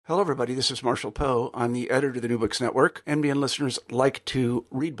Hello, everybody. This is Marshall Poe. I'm the editor of the New Books Network. NBN listeners like to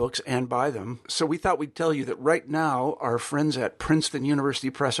read books and buy them. So we thought we'd tell you that right now, our friends at Princeton University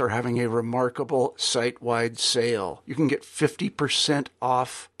Press are having a remarkable site-wide sale. You can get 50%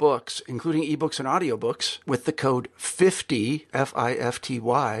 off books, including ebooks and audiobooks, with the code 50,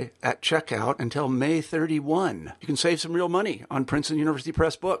 F-I-F-T-Y, at checkout until May 31. You can save some real money on Princeton University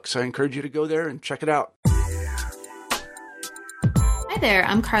Press books. I encourage you to go there and check it out. Hi there,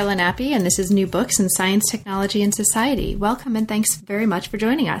 I'm Carla Nappi, and this is New Books in Science, Technology, and Society. Welcome, and thanks very much for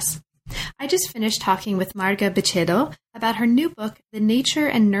joining us. I just finished talking with Marga Bichedo about her new book, The Nature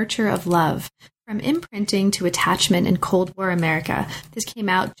and Nurture of Love, From Imprinting to Attachment in Cold War America. This came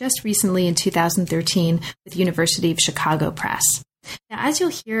out just recently in 2013 with University of Chicago Press. Now, as you'll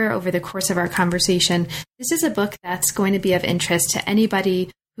hear over the course of our conversation, this is a book that's going to be of interest to anybody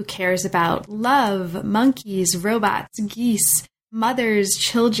who cares about love, monkeys, robots, geese, mothers,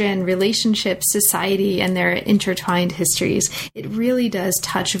 children, relationships, society, and their intertwined histories. It really does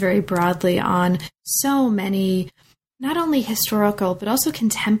touch very broadly on so many, not only historical, but also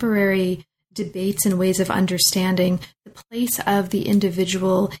contemporary debates and ways of understanding the place of the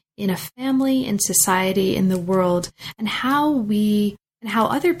individual in a family, in society, in the world, and how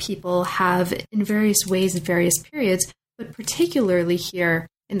other people have in various ways at various periods, but particularly here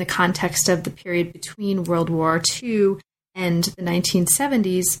in the context of the period between World War II and the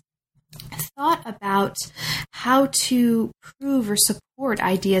 1970s, thought about how to prove or support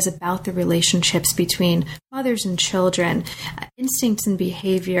ideas about the relationships between mothers and children, instincts and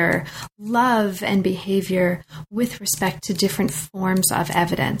behavior, love and behavior with respect to different forms of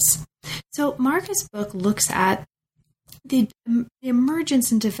evidence. So Marga's book looks at the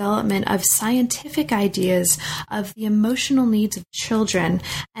emergence and development of scientific ideas of the emotional needs of children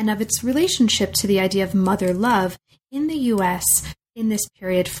and of its relationship to the idea of mother love in the U.S. in this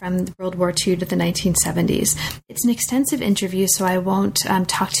period from World War II to the 1970s. It's an extensive interview, so I won't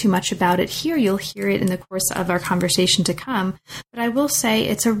talk too much about it here. You'll hear it in the course of our conversation to come. But I will say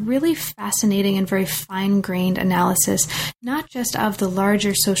it's a really fascinating and very fine-grained analysis, not just of the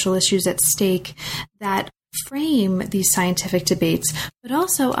larger social issues at stake that frame these scientific debates, but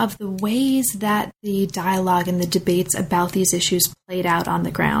also of the ways that the dialogue and the debates about these issues played out on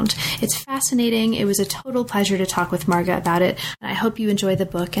the ground. It's fascinating. It was a total pleasure to talk with Marga about it, and I hope you enjoy the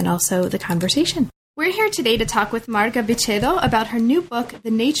book and also the conversation. We're here today to talk with Marga Bichedo about her new book,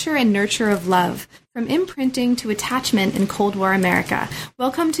 The Nature and Nurture of Love, From Imprinting to Attachment in Cold War America.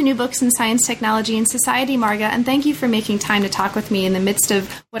 Welcome to New Books in Science, Technology, and Society, Marga, and thank you for making time to talk with me in the midst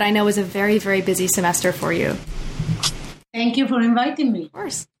of what I know is a very, very busy semester for you. Thank you for inviting me. Of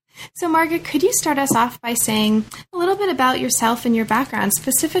course. So, Marga, could you start us off by saying a little bit about yourself and your background?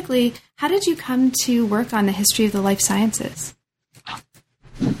 Specifically, how did you come to work on the history of the life sciences?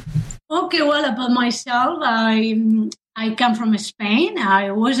 Okay, well, about myself, I come from Spain.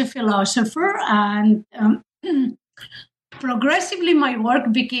 I was a philosopher, and progressively my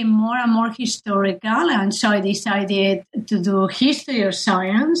work became more and more historical, and so I decided to do history of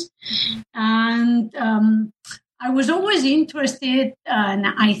science. And I was always interested, and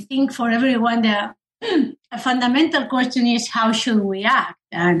I think for everyone, a fundamental question is how should we act?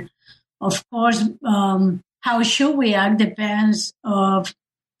 And of course, how should we act depends of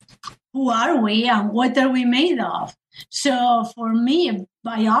who are we and what are we made of? So for me,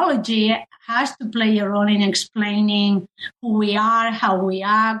 biology has to play a role in explaining who we are, how we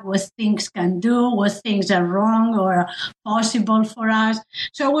act, what things can do, what things are wrong or possible for us.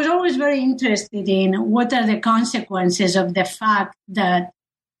 So I was always very interested in what are the consequences of the fact that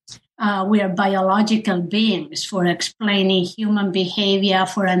we are biological beings, for explaining human behavior,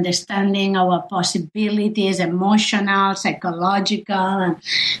 for understanding our possibilities, emotional, psychological, and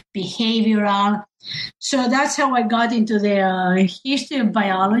behavioral. So that's how I got into the history of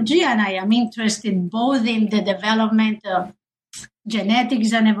biology, and I am interested both in the development of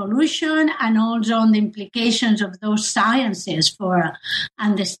genetics and evolution, and also on the implications of those sciences for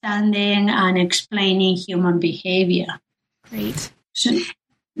understanding and explaining human behavior. Great. Sorry.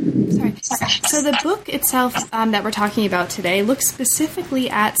 So the book itself that we're talking about today looks specifically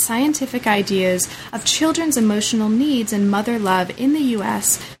at scientific ideas of children's emotional needs and mother love in the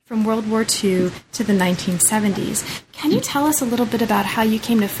U.S. from World War II to the 1970s. Can you tell us a little bit about how you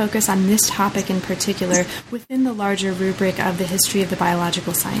came to focus on this topic in particular within the larger rubric of the history of the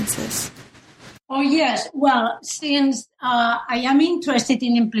biological sciences? Oh, yes. Well, since I am interested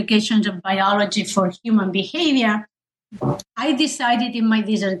in implications of biology for human behavior, I decided in my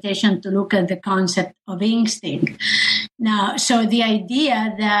dissertation to look at the concept of instinct. Now, so the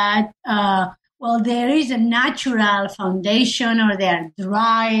idea that well, there is a natural foundation, or there are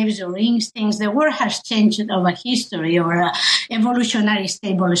drives or instincts. The word has changed over history, or evolutionary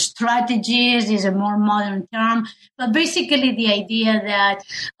stable strategies is a more modern term. But basically the idea that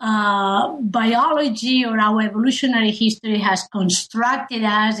biology or our evolutionary history has constructed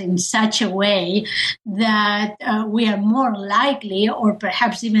us in such a way that we are more likely, or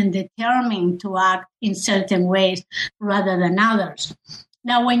perhaps even determined, to act in certain ways rather than others.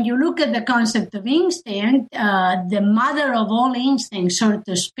 Now, when you look at the concept of instinct, the mother of all instincts, so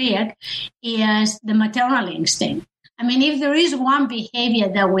to speak, is the maternal instinct. I mean, if there is one behavior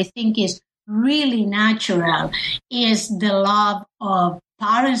that we think is really natural, is the love of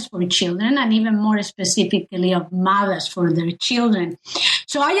parents for children, and even more specifically of mothers for their children.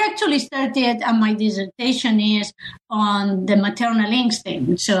 So I actually started, and my dissertation is on the maternal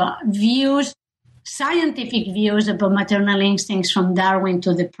instinct. So scientific views about maternal instincts from Darwin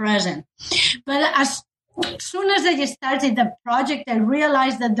to the present. But as soon as I started the project, I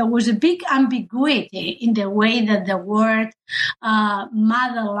realized that there was a big ambiguity in the way that the word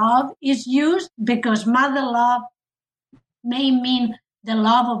mother love is used, because mother love may mean the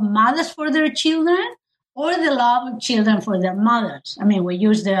love of mothers for their children, or the love of children for their mothers. I mean, we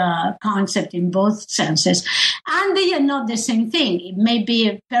use the concept in both senses. And they are not the same thing. It may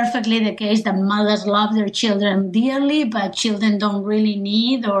be perfectly the case that mothers love their children dearly, but children don't really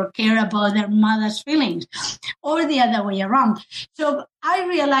need or care about their mother's feelings, or the other way around. So I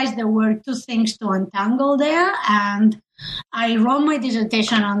realized there were two things to untangle there, and I wrote my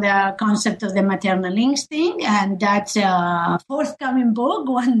dissertation on the concept of the maternal instinct, and that's a forthcoming book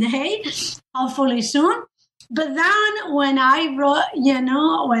one day, hopefully soon. But then when I wrote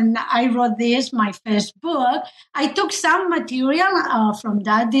this, my first book, I took some material from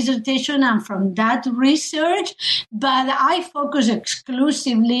that dissertation and from that research, but I focused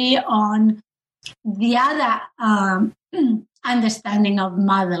exclusively on the other understanding of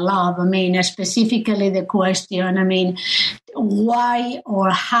mother love. I mean, specifically the question, why or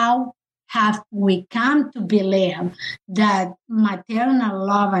how have we come to believe that maternal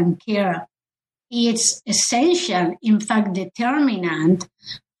love and care is essential, in fact, determinant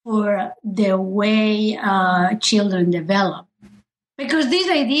for the way children develop? Because this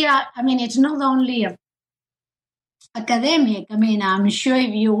idea, it's not only academic. I'm sure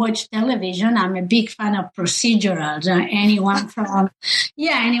if you watch television, I'm a big fan of procedurals. Anyone from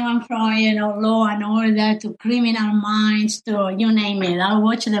Law and Order to Criminal Minds to you name it, I'll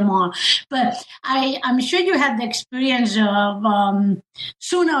watch them all. But I'm sure you had the experience of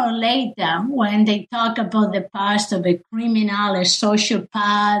sooner or later when they talk about the past of a criminal, a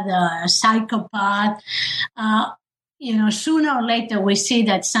sociopath, a psychopath. Sooner or later we see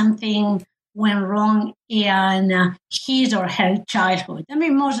that something went wrong in his or her childhood.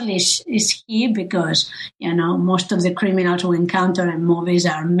 Mostly it's he, because, most of the criminals we encounter in movies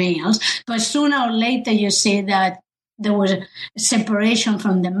are males. But sooner or later you see that there was a separation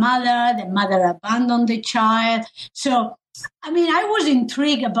from the mother abandoned the child. So, I was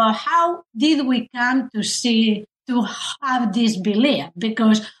intrigued about how did we come to have this belief,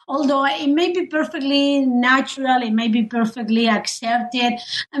 because although it may be perfectly natural, it may be perfectly accepted.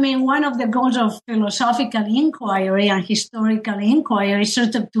 One of the goals of philosophical inquiry and historical inquiry is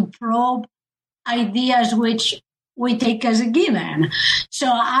sort of to probe ideas which we take as a given. So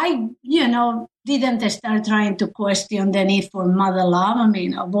I, didn't start trying to question the need for mother love.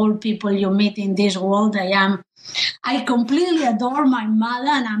 Of all people you meet in this world, I completely adore my mother,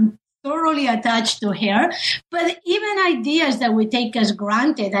 and I'm thoroughly attached to her. But even ideas that we take as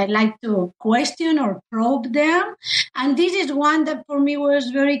granted, I like to question or probe them. And this is one that for me was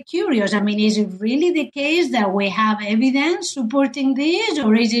very curious. Is it really the case that we have evidence supporting this,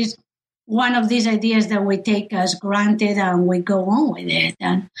 or is it one of these ideas that we take as granted and we go on with it?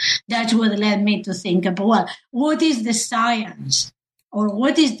 And that's what led me to think about, what is the science, or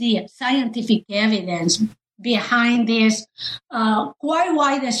what is the scientific evidence behind this quite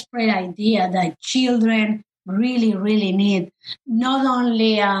widespread idea that children really, really need not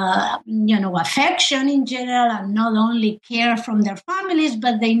only, affection in general, and not only care from their families,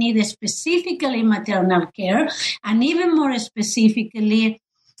 but they need specifically maternal care, and even more specifically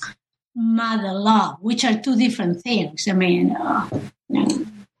mother love, which are two different things.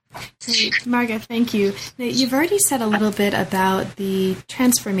 Great. Marga, thank you. You've already said a little bit about the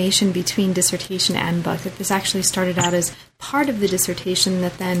transformation between dissertation and book, that this actually started out as part of the dissertation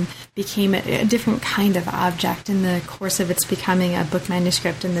that then became a different kind of object in the course of its becoming a book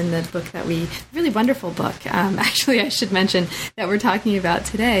manuscript, and then the book really wonderful book, actually I should mention, that we're talking about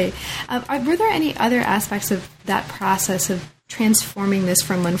today. Were there any other aspects of that process of transforming this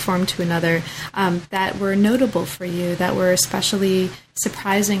from one form to another that were notable for you, that were especially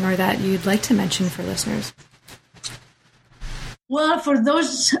surprising, or that you'd like to mention for listeners? Well, for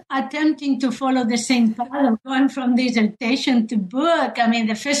those attempting to follow the same path of going from dissertation to book, I mean,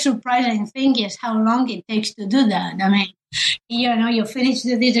 the first surprising thing is how long it takes to do that. I mean, you finish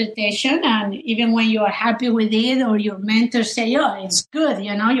the dissertation, and even when you are happy with it, or your mentors say, oh, it's good,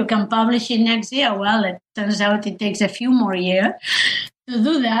 you can publish it next year. Well, it turns out it takes a few more years to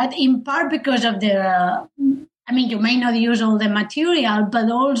do that, in part because of you may not use all the material, but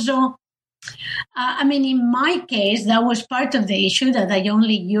also, in my case, that was part of the issue, that I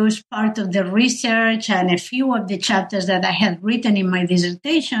only used part of the research and a few of the chapters that I had written in my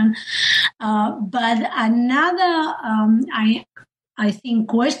dissertation. But another, I think,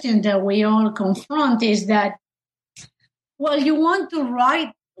 question that we all confront is that, well, you want to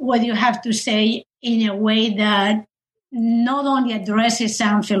write what you have to say in a way that not only addresses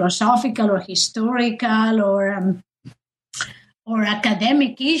some philosophical or historical or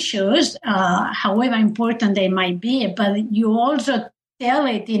academic issues, however important they might be, but you also tell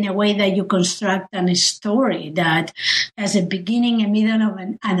it in a way that you construct a story that has a beginning, a middle,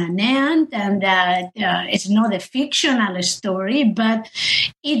 and an end, and that it's not a fictional story, but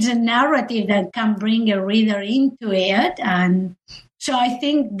it's a narrative that can bring a reader into it. And so I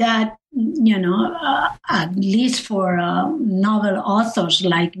think that, at least for novel authors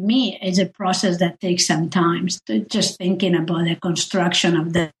like me, it's a process that takes some time, just thinking about the construction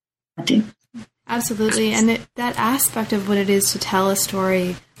of the narrative. Absolutely. And that aspect of what it is to tell a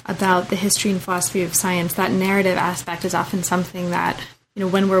story about the history and philosophy of science, that narrative aspect is often something that,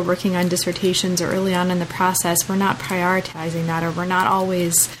 when we're working on dissertations or early on in the process, we're not prioritizing that, or we're not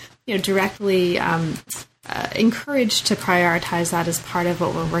always, directly encouraged to prioritize that as part of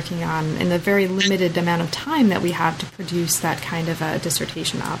what we're working on in the very limited amount of time that we have to produce that kind of a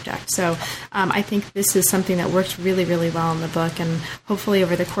dissertation object. So I think this is something that worked really, really well in the book, and hopefully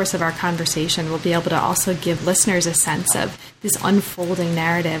over the course of our conversation we'll be able to also give listeners a sense of this unfolding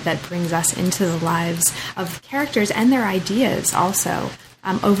narrative that brings us into the lives of characters and their ideas also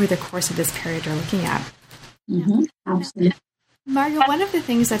over the course of this period we're looking at. Mm-hmm. Absolutely. Margot, one of the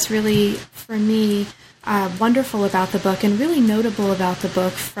things that's really, for me, wonderful about the book, and really notable about the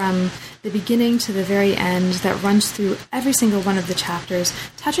book from the beginning to the very end, that runs through every single one of the chapters,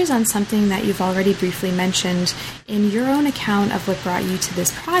 touches on something that you've already briefly mentioned in your own account of what brought you to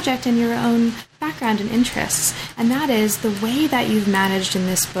this project and your own background and interests. And that is the way that you've managed in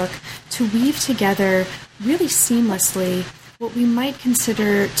this book to weave together really seamlessly what we might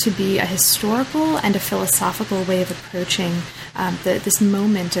consider to be a historical and a philosophical way of approaching this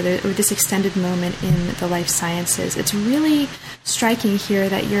moment or this extended moment in the life sciences. It's really striking here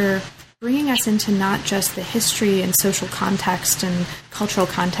that you're bringing us into not just the history and social context and cultural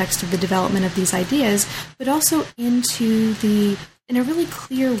context of the development of these ideas, but also into in a really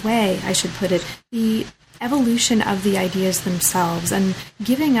clear way, I should put it, the evolution of the ideas themselves, and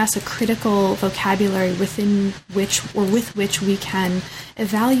giving us a critical vocabulary within which, or with which, we can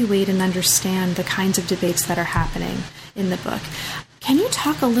evaluate and understand the kinds of debates that are happening in the book. Can you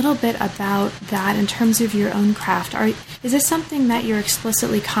talk a little bit about that in terms of your own craft? Is this something that you're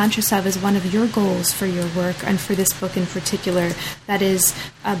explicitly conscious of as one of your goals for your work, and for this book in particular, that is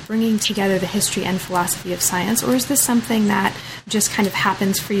bringing together the history and philosophy of science? Or is this something that just kind of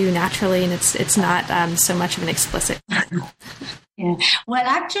happens for you naturally, and it's not so much of an explicit? Yeah. Well,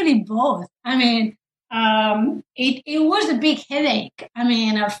 actually both. It was a big headache.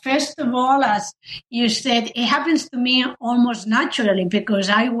 First of all, as you said, it happens to me almost naturally, because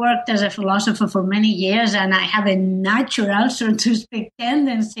I worked as a philosopher for many years, and I have a natural, so to speak,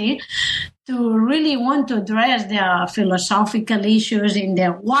 tendency to really want to address the philosophical issues in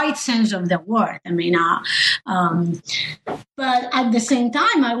the wide sense of the word. But at the same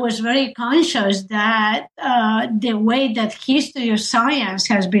time, I was very conscious that the way that history of science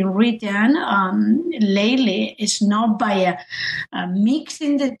has been written lately is not by a mix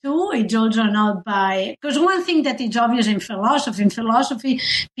in the two. It's also not by, because one thing that is obvious in philosophy,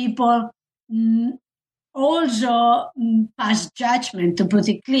 people also pass judgment, to put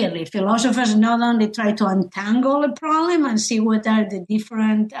it clearly. Philosophers not only try to untangle a problem and see what are the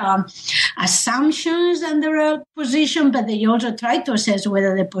different assumptions under a position, but they also try to assess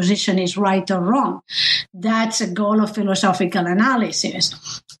whether the position is right or wrong. That's a goal of philosophical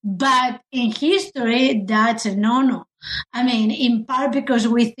analysis. But in history, that's a no-no. In part because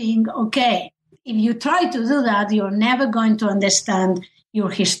we think, okay, if you try to do that, you're never going to understand your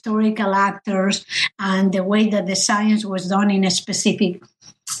historical actors and the way that the science was done in a specific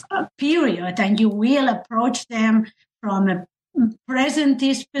period, and you will approach them from a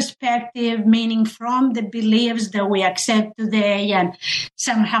presentist perspective, meaning from the beliefs that we accept today and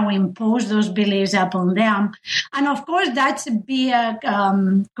somehow impose those beliefs upon them. And of course, that's a big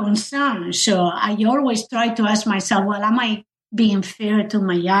concern. So I always try to ask myself, well, am I being fair to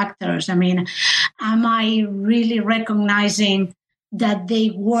my actors? I mean, am I really recognizing that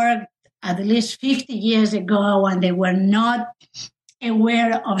they worked at least 50 years ago and they were not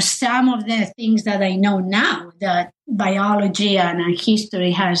aware of some of the things that I know now that biology and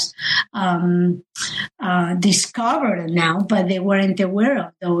history has discovered now, but they weren't aware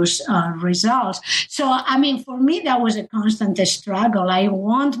of those results. So, I mean, for me, that was a constant struggle. I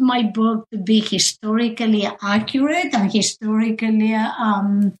want my book to be historically accurate and historically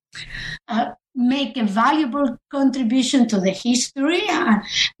make a valuable contribution to the history,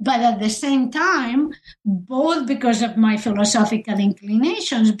 but at the same time, both because of my philosophical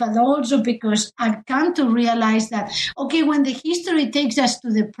inclinations, but also because I've come to realize that, okay, when the history takes us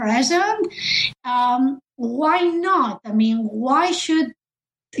to the present, why not? I mean, why should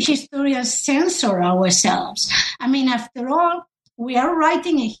historians censor ourselves? I mean, after all, we are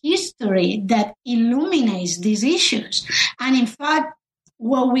writing a history that illuminates these issues. And in fact,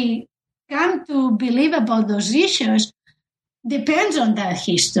 what we come to believe about those issues depends on that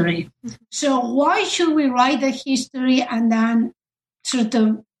history. So why should we write a history and then sort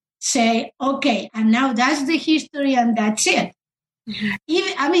of say, okay, and now that's the history and that's it?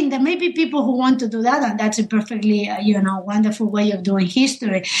 Mm-hmm. There may be people who want to do that, and that's a perfectly, wonderful way of doing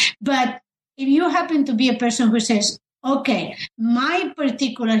history. But if you happen to be a person who says, okay, my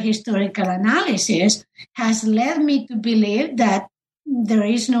particular historical analysis has led me to believe that there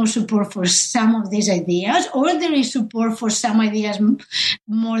is no support for some of these ideas, or there is support for some ideas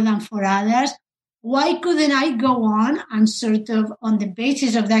more than for others, why couldn't I go on and sort of, on the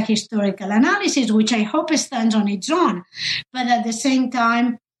basis of that historical analysis, which I hope stands on its own, but at the same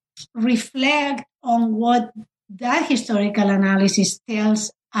time reflect on what that historical analysis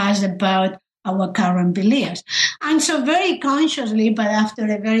tells us about our current beliefs? And so very consciously, but after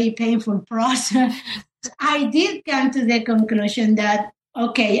a very painful process, I did come to the conclusion that,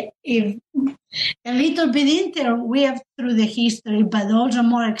 okay, if a little bit interweave through the history, but also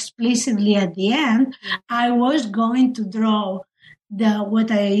more explicitly at the end, I was going to draw what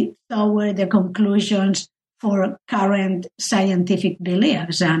I thought were the conclusions for current scientific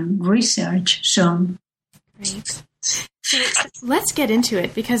beliefs and research. So, great. So let's get into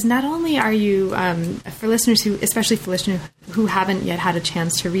it, because not only are you, for listeners who haven't yet had a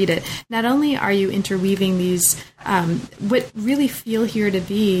chance to read it, not only are you interweaving these, what really feel here to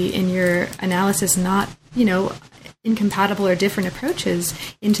be in your analysis, not, incompatible or different approaches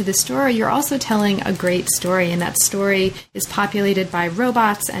into the story, you're also telling a great story. And that story is populated by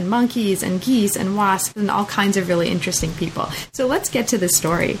robots and monkeys and geese and wasps and all kinds of really interesting people. So let's get to the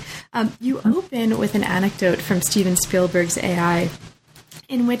story. You open with an anecdote from Steven Spielberg's AI,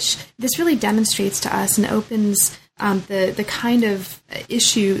 in which this really demonstrates to us and opens the kind of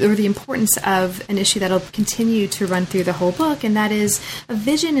issue, or the importance of an issue that'll continue to run through the whole book, and that is a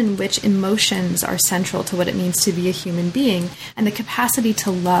vision in which emotions are central to what it means to be a human being, and the capacity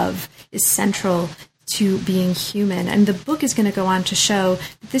to love is central to being human. And the book is going to go on to show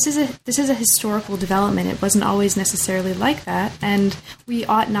that this is a historical development. It wasn't always necessarily like that, and we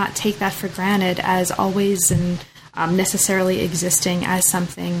ought not take that for granted as always and necessarily existing as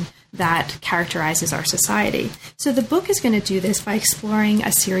something that characterizes our society. So the book is going to do this by exploring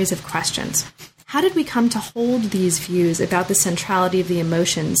a series of questions. How did we come to hold these views about the centrality of the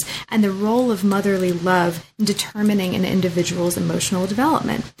emotions and the role of motherly love in determining an individual's emotional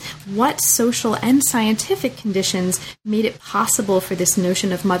development? What social and scientific conditions made it possible for this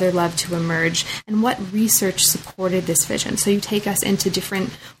notion of mother love to emerge, and what research supported this vision? So you take us into different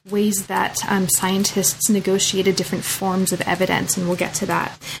ways that scientists negotiated different forms of evidence, and we'll get to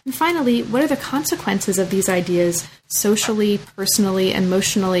that. And finally, what are the consequences of these ideas socially, personally,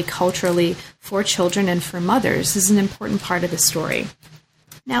 emotionally, culturally, for children and for mothers? This is an important part of the story.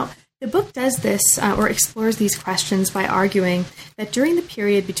 Now, the book does this, or explores these questions, by arguing that during the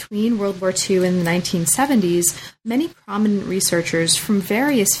period between World War II and the 1970s, many prominent researchers from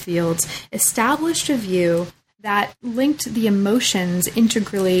various fields established a view that linked the emotions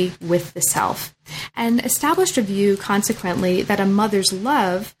integrally with the self, and established a view, consequently, that a mother's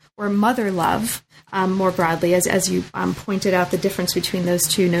love or mother love, more broadly, as you pointed out the difference between those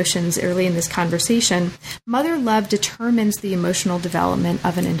two notions early in this conversation, mother love determines the emotional development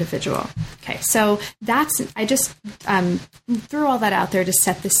of an individual. Okay, so I just threw all that out there to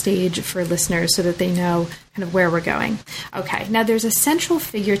set the stage for listeners so that they know kind of where we're going. Okay, now there's a central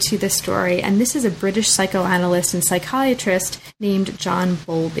figure to this story, and this is a British psychoanalyst and psychiatrist named John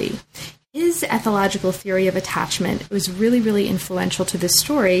Bowlby. His ethological theory of attachment was really, really influential to this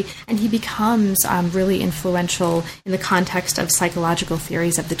story, and he becomes really influential in the context of psychological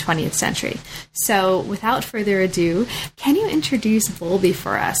theories of the 20th century. So without further ado, can you introduce Bowlby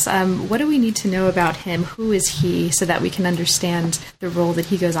for us? What do we need to know about him? Who is he, so that we can understand the role that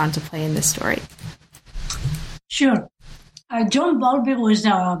he goes on to play in this story? Sure. John Bowlby was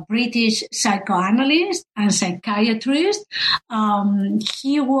a British psychoanalyst and psychiatrist.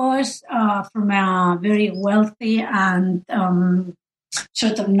 He was from a very wealthy and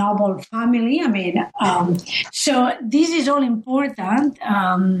sort of noble family. So this is all important.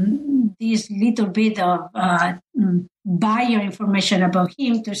 This little bit of bio information about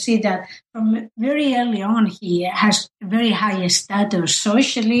him to see that from very early on he has very high status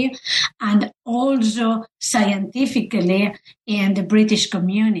socially and also scientifically in the British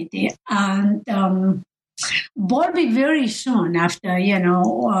community. And Bowlby very soon after,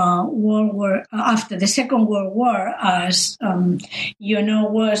 after the Second World War,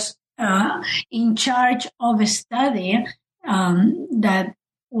 was in charge of a study that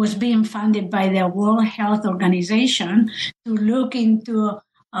was being funded by the World Health Organization to look into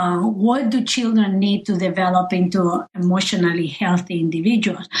what do children need to develop into emotionally healthy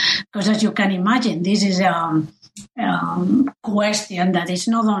individuals. Because as you can imagine, this is a question that is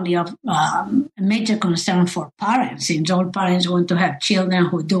not only of a major concern for parents, since all parents want to have children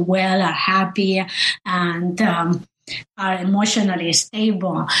who do well, are happy, and are emotionally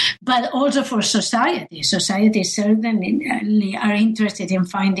stable, but also for society. Society certainly are interested in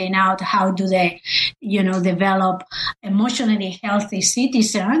finding out how do they, develop emotionally healthy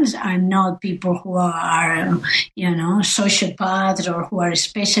citizens and not people who are, sociopaths or who are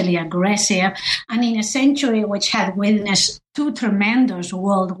especially aggressive. And in a century which had witnessed two tremendous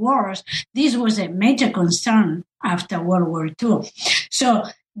world wars, this was a major concern after World War II. So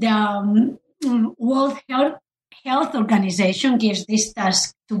the World Health Organization gives this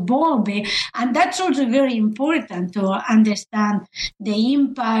task to Bowlby, and that's also very important to understand the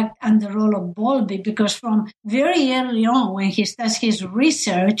impact and the role of Bowlby, because from very early on, when he starts his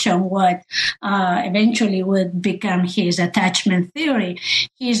research on what eventually would become his attachment theory,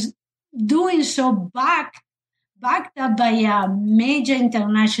 he's doing so backed up by a major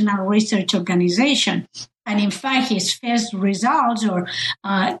international research organization. And in fact, his first results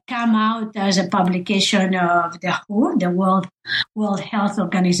come out as a publication of the WHO, the World Health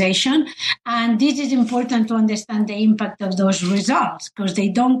Organization. And this is important to understand the impact of those results, because they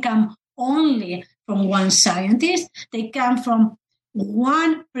don't come only from one scientist. They come from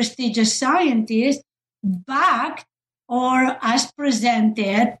one prestigious scientist backed or as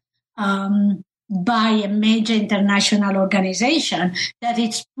presented by a major international organization that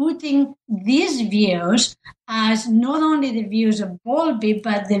is putting these views as not only the views of Bowlby,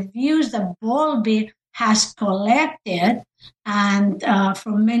 but the views that Bowlby has collected and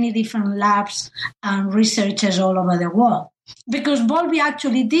from many different labs and researchers all over the world. Because Bowlby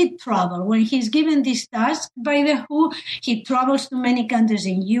actually did travel. When he's given this task by the WHO, he travels to many countries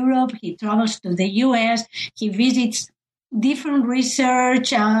in Europe, he travels to the US, he visits different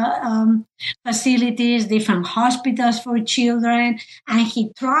research facilities, different hospitals for children, and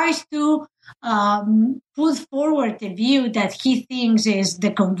he tries to put forward a view that he thinks is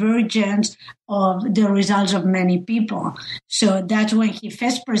the convergence of the results of many people. So that's when he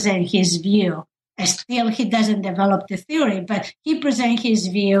first presents his view. Still, he doesn't develop the theory, but he presents his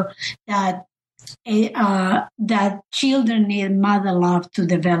view that that children need mother love to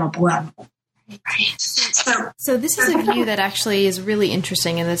develop well. So this is a view that actually is really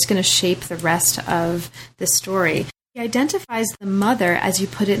interesting and that's going to shape the rest of the story. He identifies the mother, as you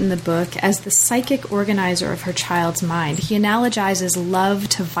put it in the book, as the psychic organizer of her child's mind. He analogizes love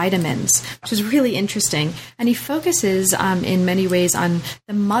to vitamins, which is really interesting. And he focuses in many ways on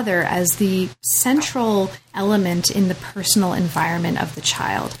the mother as the central element in the personal environment of the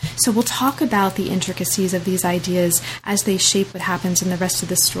child. So we'll talk about the intricacies of these ideas as they shape what happens in the rest of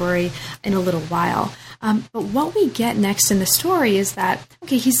the story in a little while. But what we get next in the story is that,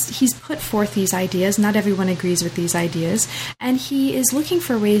 okay, he's put forth these ideas. Not everyone agrees with these ideas, and he is looking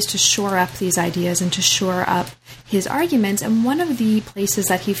for ways to shore up these ideas and to shore up his arguments. And one of the places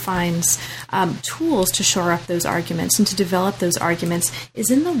that he finds tools to shore up those arguments and to develop those arguments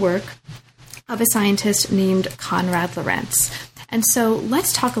is in the work of a scientist named Konrad Lorenz. And so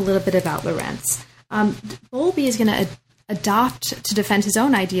let's talk a little bit about Lorenz. Bowlby is going to adopt, to defend his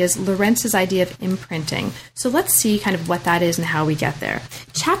own ideas, Lorenz's idea of imprinting. So let's see kind of what that is and how we get there.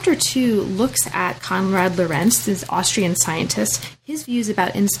 Chapter 2 looks at Konrad Lorenz, this Austrian scientist, his views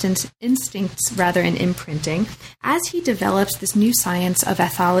about instincts in imprinting, as he develops this new science of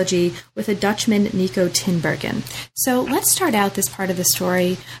ethology with a Dutchman, Nico Tinbergen. So let's start out this part of the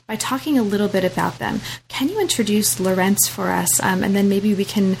story by talking a little bit about them. Can you introduce Lorenz for us, and then maybe we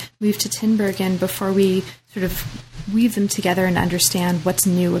can move to Tinbergen before we sort of weave them together and understand what's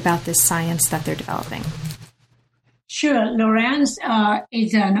new about this science that they're developing? Sure. Lorenz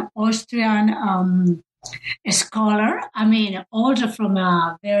is an Austrian scholar, also from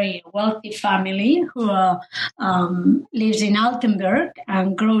a very wealthy family who lives in Altenburg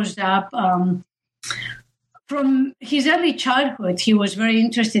and grows up. From his early childhood, he was very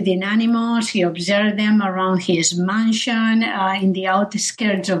interested in animals. He observed them around his mansion in the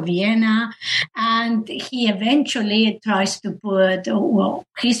outskirts of Vienna. And he eventually tries to put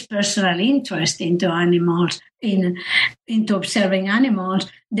his personal interest into animals, into observing animals,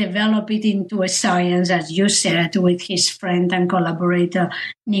 develop it into a science, as you said, with his friend and collaborator,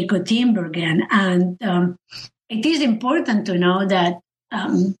 Nico Tinbergen. And it is important to know that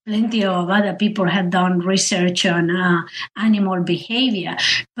plenty of other people have done research on animal behavior.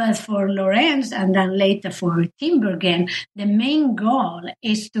 But for Lorenz and then later for Tinbergen, the main goal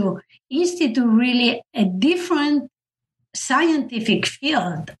is to institute really a different scientific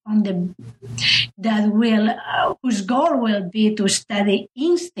field whose goal will be to study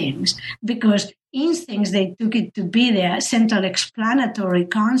instincts, because instincts, they took it to be the central explanatory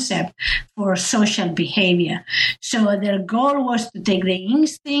concept for social behavior. So their goal was to take the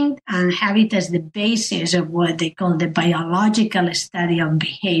instinct and have it as the basis of what they call the biological study of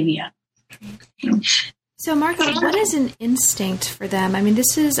behavior. So, Marco, what is an instinct for them? I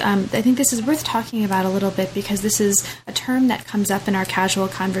think this is worth talking about a little bit, because this is a term that comes up in our casual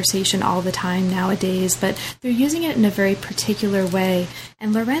conversation all the time nowadays, but they're using it in a very particular way.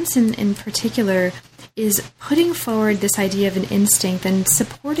 And Lorenz in particular is putting forward this idea of an instinct and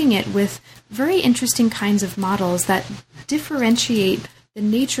supporting it with very interesting kinds of models that differentiate the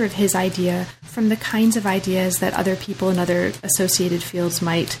nature of his idea from the kinds of ideas that other people in other associated fields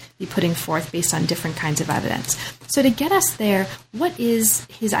might be putting forth based on different kinds of evidence. So to get us there, what is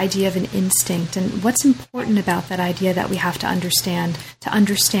his idea of an instinct, and what's important about that idea that we have to understand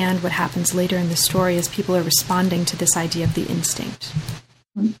what happens later in the story as people are responding to this idea of the instinct?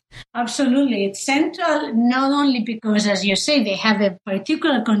 Absolutely. It's central not only because, as you say, they have a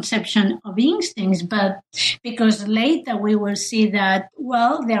particular conception of instincts, but because later we will see that,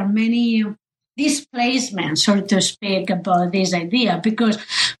 there are many displacements, so to speak, about this idea. Because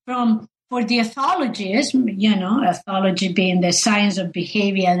for the ethologists, ethology being the science of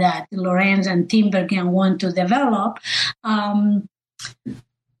behavior that Lorenz and Tinbergen want to develop,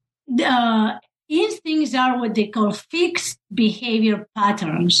 instincts are what they call fixed behavior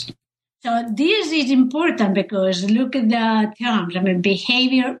patterns. So this is important because look at the terms.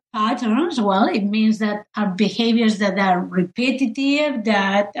 Behavior patterns, it means that are behaviors that are repetitive,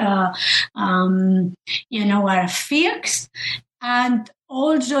 that, are fixed. And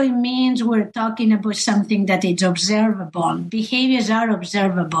also it means we're talking about something that is observable. Behaviors are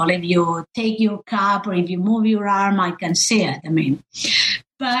observable. If you take your cup or if you move your arm, I can see it.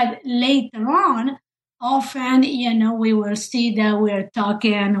 But later on, often, we will see that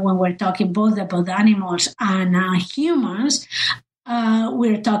when we're talking both about animals and humans,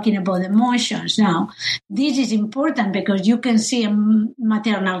 we're talking about emotions. Now, this is important because you can see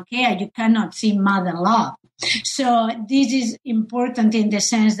maternal care, you cannot see mother love. So this is important in the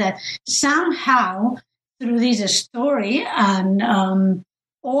sense that somehow through this story and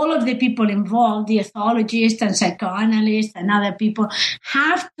all of the people involved, the ethologists and psychoanalysts and other people,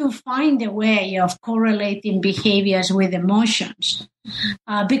 have to find a way of correlating behaviors with emotions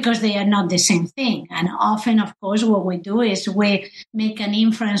because they are not the same thing. And often, of course, what we do is we make an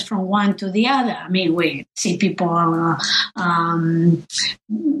inference from one to the other. We see people,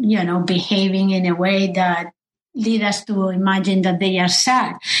 behaving in a way that lead us to imagine that they are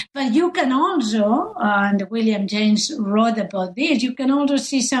sad. But you can also, and William James wrote about this, you can also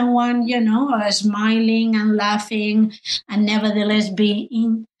see someone, smiling and laughing and nevertheless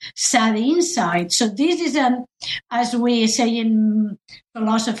being sad inside. So this is as we say in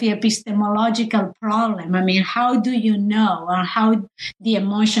philosophy, epistemological problem. I mean, how do you know, or how the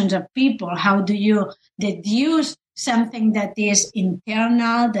emotions of people, how do you deduce something that is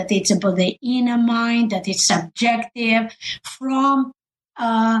internal, that it's about the inner mind, that it's subjective, from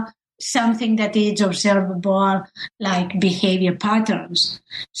something that is observable, like behavior patterns.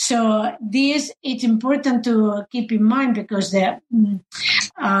 So this, it's important to keep in mind, because the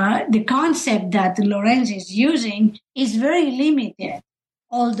concept that Lorenz is using is very limited.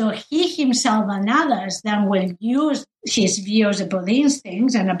 Although he himself and others then will use his views about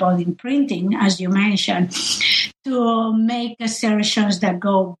instincts and about imprinting, as you mentioned, to make assertions that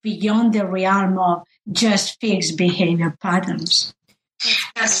go beyond the realm of just fixed behavior patterns.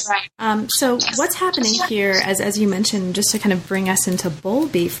 That's right. So what's happening here, as you mentioned, just to kind of bring us into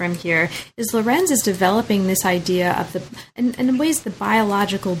Bowlby from here, is Lorenz is developing this idea of in ways, the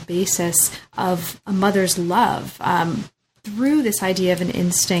biological basis of a mother's love, through this idea of an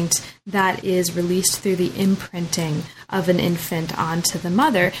instinct that is released through the imprinting of an infant onto the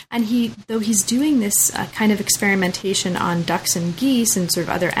mother. And though he's doing this kind of experimentation on ducks and geese and sort of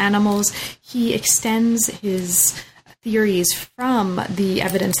other animals, he extends his theories from the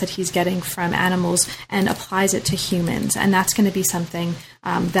evidence that he's getting from animals and applies it to humans. And that's going to be something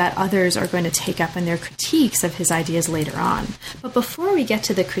that others are going to take up in their critiques of his ideas later on. But before we get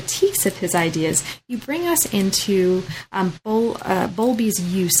to the critiques of his ideas, you bring us into Bowlby's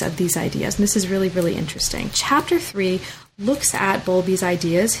use of these ideas. And this is really, really interesting. Chapter 3 looks at Bowlby's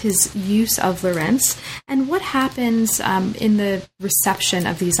ideas, his use of Lorenz, and what happens in the reception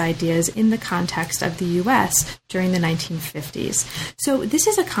of these ideas in the context of the U.S. during the 1950s. So this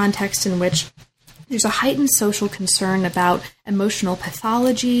is a context in which there's a heightened social concern about emotional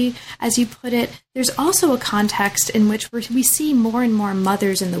pathology, as you put it. There's also a context in which we see more and more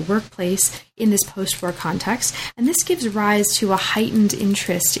mothers in the workplace in this post-war context, and this gives rise to a heightened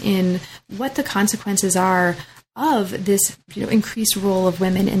interest in what the consequences are of this increased role of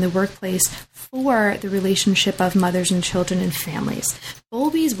women in the workplace for the relationship of mothers and children and families.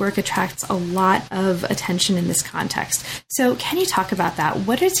 Bowlby's work attracts a lot of attention in this context. So can you talk about that?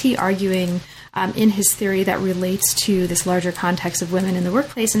 What is he arguing in his theory that relates to this larger context of women in the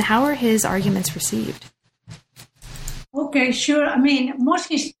workplace, and how are his arguments received? Okay, sure. I mean,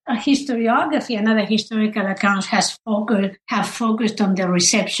 most historiography and other historical accounts have focused on the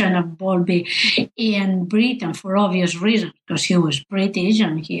reception of Bowlby in Britain for obvious reasons, because he was British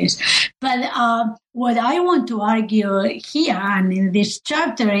and he is. But what I want to argue here and in this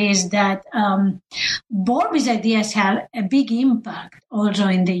chapter is that Bowlby's ideas have a big impact also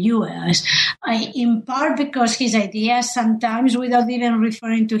in the U.S., in part because his ideas sometimes, without even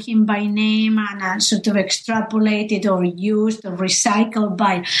referring to him by name, and sort of extrapolated or used or recycled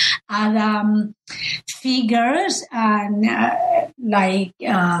by other figures, and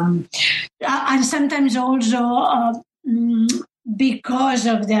and sometimes also because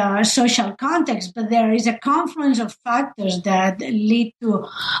of the social context, but there is a confluence of factors that lead to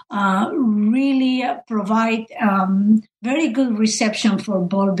really provide very good reception for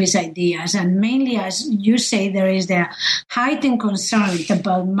Bowlby's ideas. And mainly, as you say, there is the heightened concern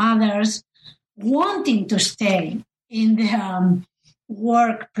about mothers wanting to stay in the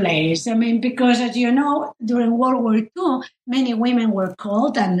workplace. I mean, because as you know, during World War II, many women were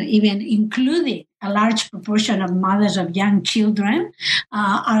called, and even including a large proportion of mothers of young children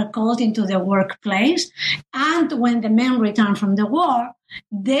are called into the workplace. And when the men return from the war,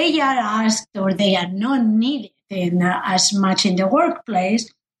 they are asked, or they are not needed as much in the workplace.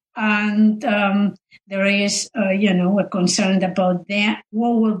 And there is, a concern about what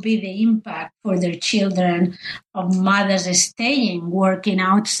will be the impact for their children of mothers staying, working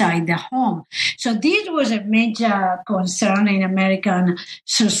outside the home. So this was a major concern in American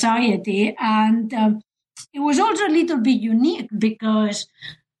society. And it was also a little bit unique because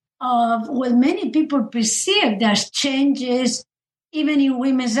of what many people perceived as changes even in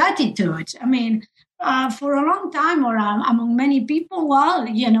women's attitudes. I mean, for a long time, or among many people,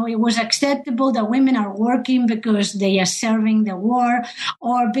 it was acceptable that women are working because they are serving the war,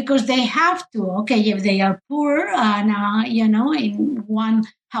 or because they have to. Okay, if they are poor and, in one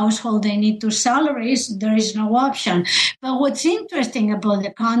household they need two salaries, there is no option. But what's interesting about the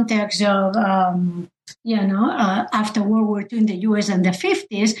context of after World War II in the US in the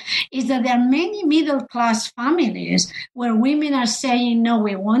 50s, is that there are many middle-class families where women are saying, no,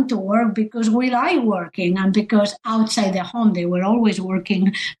 we want to work because we like working, and because outside the home, they were always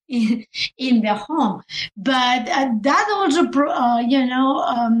working in the home. But that also,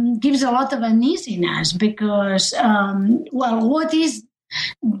 gives a lot of uneasiness because, what is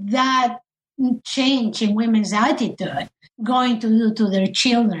that change in women's attitude going to do to their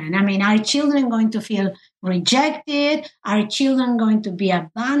children? I mean, are children going to feel rejected? Are children going to be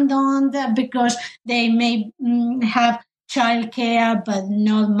abandoned because they may have childcare but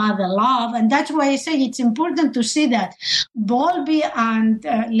not mother love? And that's why I say it's important to see that Bowlby and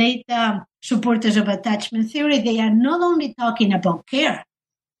later supporters of attachment theory, they are not only talking about care.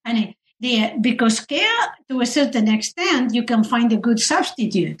 I mean, because care, to a certain extent, you can find a good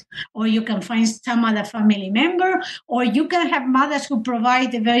substitute, or you can find some other family member, or you can have mothers who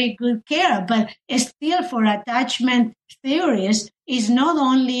provide a very good care. But still, for attachment theories, is not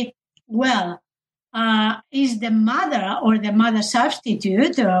only, is the mother or the mother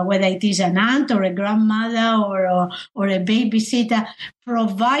substitute, or whether it is an aunt or a grandmother or a babysitter,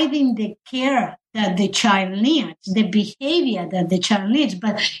 providing the care that the child needs, the behavior that the child needs,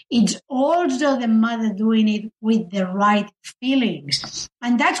 but it's also the mother doing it with the right feelings.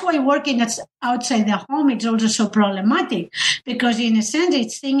 And that's why working outside the home is also so problematic, because in a sense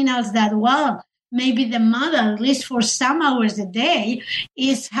it signals that, maybe the mother, at least for some hours a day,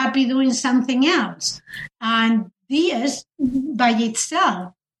 is happy doing something else. And this, by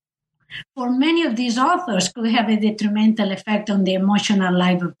itself, for many of these authors, could have a detrimental effect on the emotional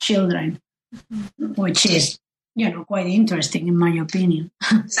life of children, which is, quite interesting in my opinion.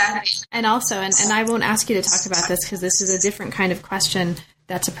 And also, and I won't ask you to talk about this because this is a different kind of question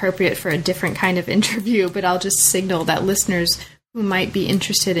that's appropriate for a different kind of interview, but I'll just signal that listeners who might be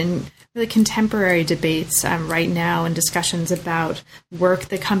interested in the contemporary debates right now and discussions about work,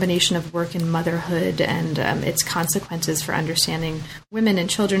 the combination of work and motherhood and its consequences for understanding women and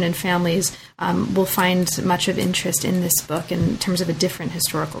children and families will find much of interest in this book in terms of a different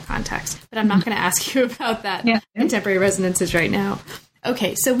historical context. But I'm not going to ask you about that contemporary resonances right now.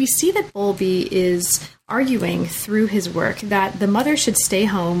 Okay, so we see that Bowlby is arguing through his work that the mother should stay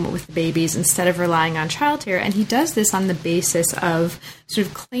home with the babies instead of relying on childcare, and he does this on the basis of sort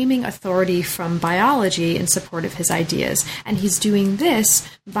of claiming authority from biology in support of his ideas. And he's doing this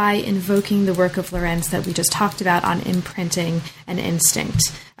by invoking the work of Lorenz that we just talked about on imprinting and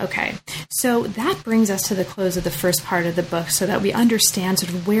instinct. Okay, so that brings us to the close of the first part of the book so that we understand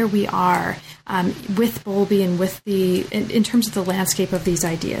sort of where we are with Bowlby and with in terms of the landscape of these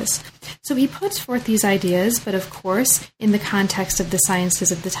ideas. So he puts forth these ideas, but of course, in the context of the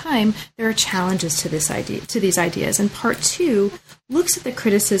sciences of the time, there are challenges to these ideas. And part 2 looks at the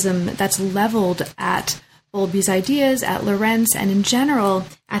criticism that's leveled at Bowlby's ideas, at Lorenz, and in general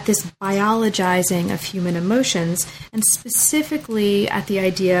at this biologizing of human emotions, and specifically at the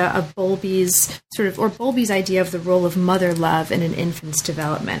idea of Bowlby's idea of the role of mother love in an infant's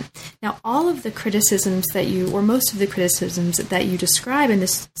development. Now, all of the criticisms most of the criticisms that you describe in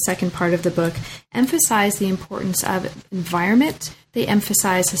this second part of the book emphasize the importance of environment, they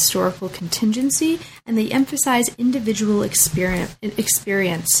emphasize historical contingency, and they emphasize individual experience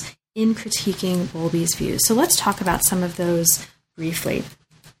in critiquing Bowlby's views. So let's talk about some of those briefly.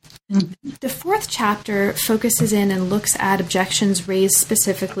 The 4th chapter focuses in and looks at objections raised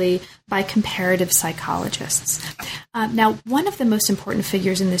specifically by comparative psychologists. Now, one of the most important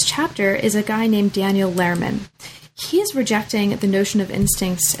figures in this chapter is a guy named Daniel Lehrman. He is rejecting the notion of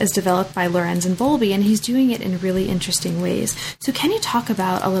instincts as developed by Lorenz and Bowlby, and he's doing it in really interesting ways. So can you talk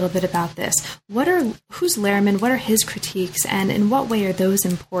a little bit about this? Who's Lehrman? What are his critiques? And in what way are those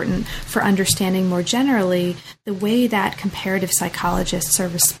important for understanding more generally the way that comparative psychologists are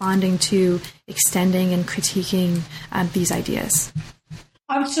responding to extending and critiquing these ideas?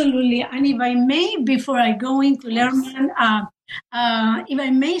 Absolutely. And if I may, before I go into Lehrman, if I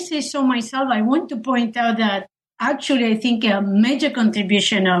may say so myself, I want to point out that actually, I think a major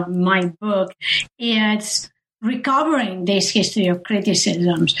contribution of my book is recovering this history of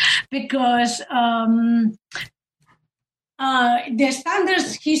criticisms, because the standard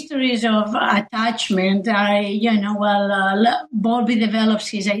histories of attachment are, Bowlby develops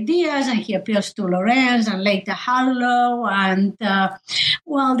his ideas and he appeals to Lorenz and later Harlow, and there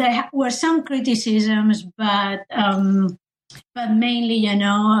were some criticisms, but mainly,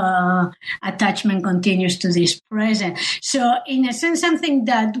 attachment continues to this present. So in a sense, something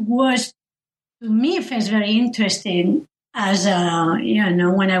that was, to me, feels very interesting as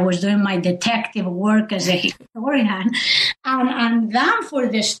when I was doing my detective work as a historian. And then for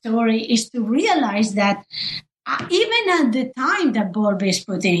the story is to realize that even at the time that Bowlby is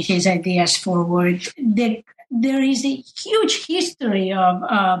putting his ideas forward, there is a huge history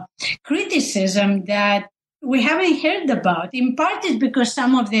of criticism that we haven't heard about. In part is because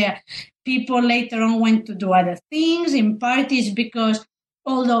some of the people later on went to do other things. In part is because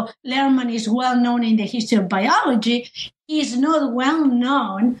although Lehrman is well known in the history of biology, he is not well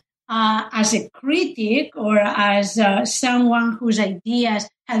known as a critic or as someone whose ideas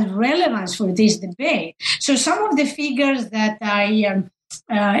has relevance for this debate. So some of the figures that I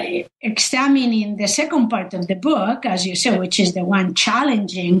examine in the second part of the book, as you say, which is the one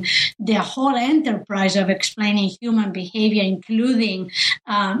challenging the whole enterprise of explaining human behavior, including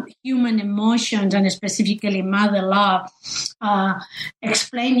human emotions and specifically mother love,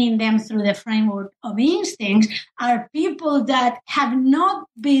 explaining them through the framework of instincts, are people that have not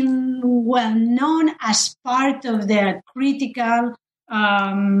been well known as part of the critical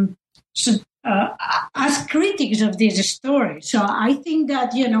as critics of this story. So I think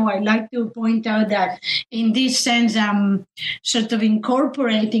that, I like to point out that in this sense, I'm sort of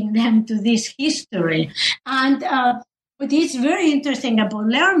incorporating them to this history. And what is very interesting about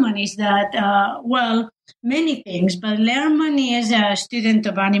Lehrman is that, many things, but Lehrman is a student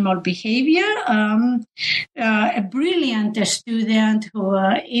of animal behavior, a brilliant student who,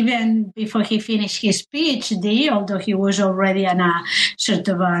 even before he finished his PhD, although he was already an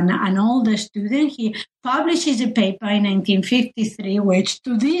older student, he publishes a paper in 1953, which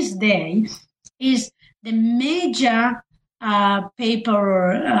to this day is the major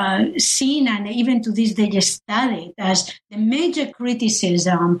paper seen and even to this day studied as the major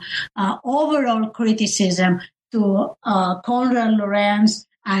criticism, overall criticism to Konrad Lorenz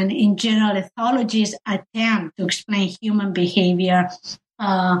and in general ethology's attempt to explain human behavior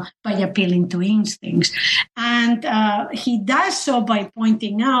by appealing to instincts. And he does so by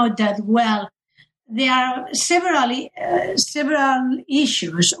pointing out that, there are several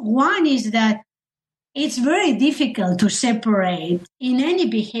issues. One is that it's very difficult to separate in any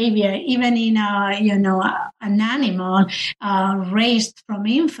behavior, even in an animal raised from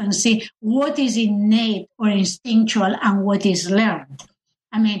infancy, what is innate or instinctual and what is learned.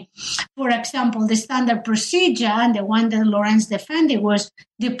 I mean, for example, the standard procedure and the one that Lorenz defended was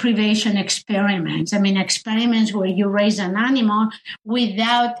deprivation experiments. I mean, experiments where you raise an animal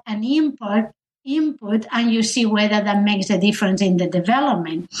without an input and you see whether that makes a difference in the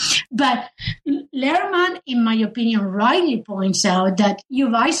development. But Lehrman, in my opinion, rightly points out that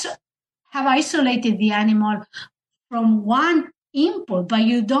you have isolated the animal from one input, but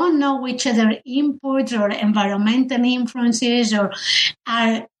you don't know which other inputs or environmental influences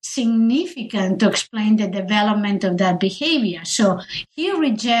are significant to explain the development of that behavior. So he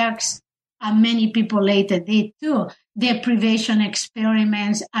rejects, and many people later did too, deprivation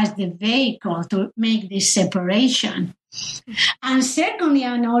experiments as the vehicle to make this separation. And secondly,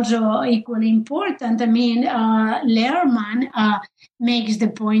 and also equally important, Lehrman makes the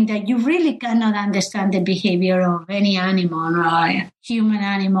point that you really cannot understand the behavior of any animal, a human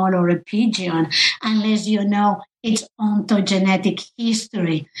animal or a pigeon, unless you know its ontogenetic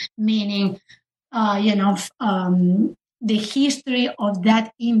history, meaning, the history of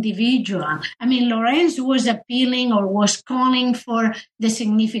that individual. I mean, Lorenz was appealing or was calling for the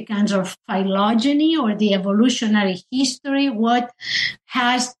significance of phylogeny or the evolutionary history, what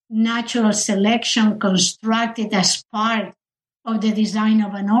has natural selection constructed as part of the design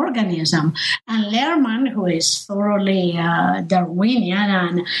of an organism. And Lehrman, who is thoroughly Darwinian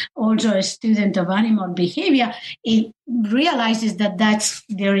and also a student of animal behavior, it realizes that that's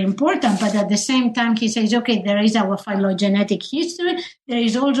very important. But at the same time, he says, okay, there is our phylogenetic history. There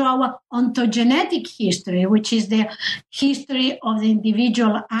is also our ontogenetic history, which is the history of the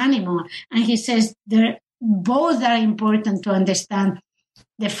individual animal. And he says both are important to understand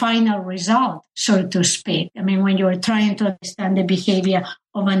the final result, so to speak. I mean, when you're trying to understand the behavior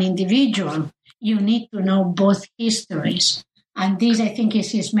of an individual, you need to know both histories. And this, I think,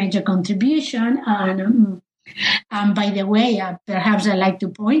 is his major contribution. And by the way, perhaps I'd like to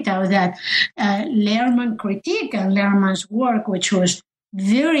point out that Lehrman critique and Lehrman's work, which was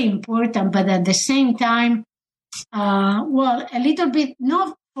very important, but at the same time, a little bit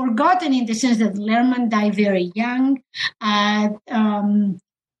not forgotten in the sense that Lehrman died very young at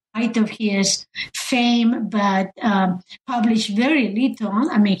height of his fame, but published very little.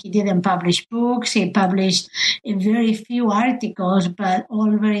 I mean, he didn't publish books. He published very few articles, but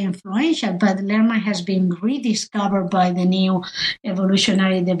all very influential. But Lerman has been rediscovered by the new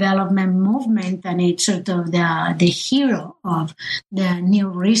evolutionary development movement, and it's sort of the hero of the new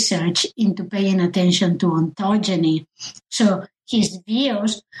research into paying attention to ontogeny. So his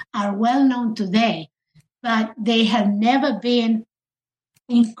views are well known today, but they have never been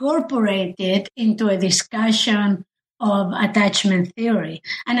incorporated into a discussion of attachment theory.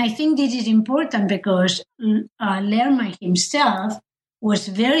 And I think this is important because Lerman himself was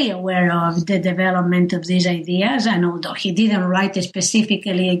very aware of the development of these ideas, and although he didn't write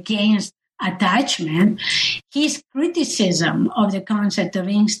specifically against attachment, his criticism of the concept of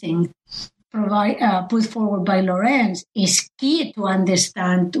instinct put forward by Lorenz is key to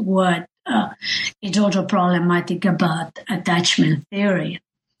understand what is also problematic about attachment theory.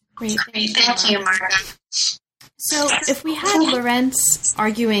 Great. Thank you, Marga. So if we had Lorenz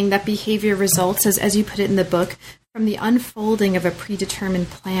arguing that behavior results, as you put it in the book, from the unfolding of a predetermined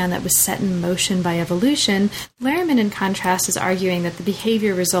plan that was set in motion by evolution, Lerman, in contrast, is arguing that the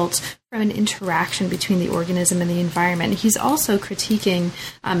behavior results from an interaction between the organism and the environment. He's also critiquing,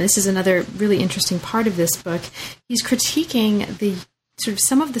 this is another really interesting part of this book, he's critiquing the sort of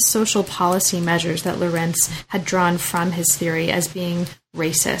some of the social policy measures that Lorenz had drawn from his theory as being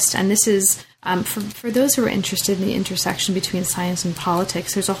racist. And this is, for those who are interested in the intersection between science and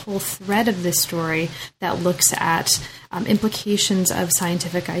politics, there's a whole thread of this story that looks at implications of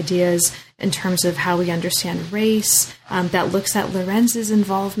scientific ideas in terms of how we understand race, that looks at Lorenz's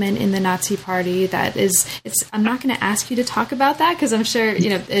involvement in the Nazi Party. I'm not going to ask you to talk about that because I'm sure,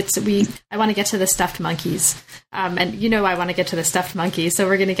 I want to get to the stuffed monkeys. And I want to get to the stuffed monkeys, so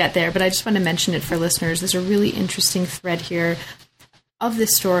we're going to get there. But I just want to mention it for listeners. There's a really interesting thread here of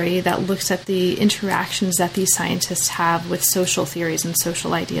this story that looks at the interactions that these scientists have with social theories and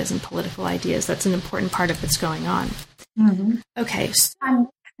social ideas and political ideas. That's an important part of what's going on. Mm-hmm. Okay.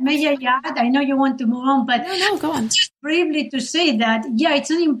 May I add? I know you want to move on, but no, go on. Just briefly to say that, it's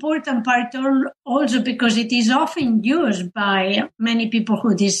an important part also because it is often used by many people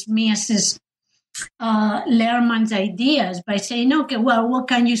who dismisses Lerman's ideas by saying, okay, well, what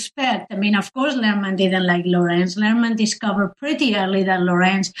can you expect? I mean, of course, Lerman didn't like Lorenz. Lerman discovered pretty early that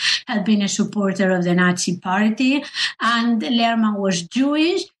Lorenz had been a supporter of the Nazi Party, and Lerman was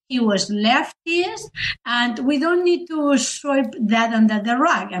Jewish. He was leftist, and we don't need to sweep that under the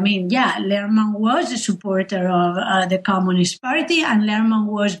rug. I mean, Lerman was a supporter of the Communist Party, and Lerman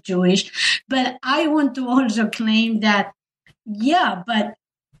was Jewish. But I want to also claim that, but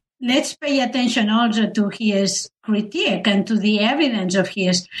let's pay attention also to his critique and to the evidence of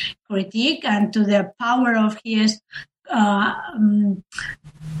his critique and to the power of his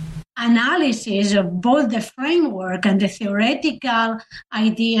analysis of both the framework and the theoretical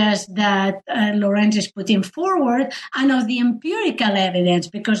ideas that Lorenz is putting forward, and of the empirical evidence,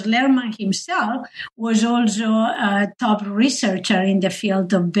 because Lerman himself was also a top researcher in the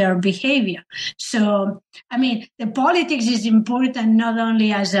field of bear behavior. So, I mean, the politics is important not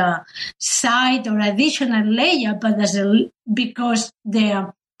only as a side or additional layer, but because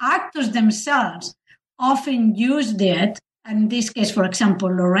the actors themselves often used it. In this case, for example,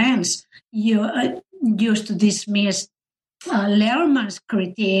 Lorenz used to dismiss Lerman's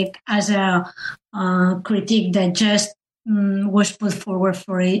critique as a critique that just was put forward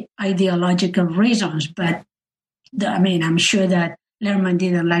for ideological reasons. But I'm sure that Lerman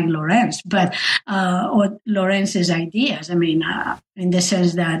didn't like Lorenz, or Lorenz's ideas. I mean, in the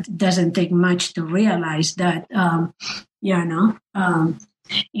sense that it doesn't take much to realize that,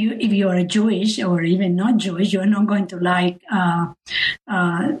 if you are Jewish or even not Jewish, you're not going to like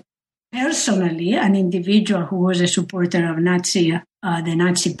personally an individual who was a supporter of the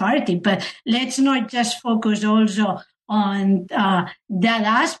Nazi Party. But let's not just focus also on that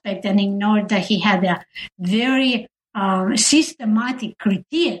aspect and ignore that he had a very systematic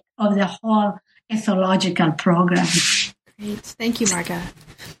critique of the whole ethological program. Great. Thank you, Marga.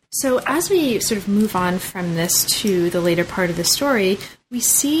 So as we sort of move on from this to the later part of the story, we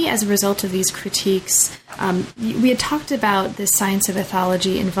see as a result of these critiques, we had talked about the science of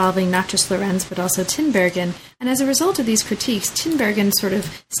ethology involving not just Lorenz, but also Tinbergen. And as a result of these critiques, Tinbergen sort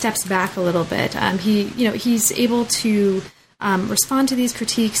of steps back a little bit. He's able to respond to these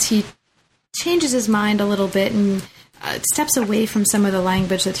critiques. He changes his mind a little bit and steps away from some of the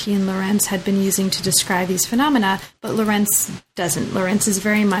language that he and Lorenz had been using to describe these phenomena, but Lorenz doesn't. Lorenz is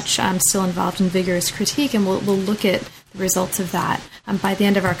very much still involved in vigorous critique, and we'll look at the results of that by the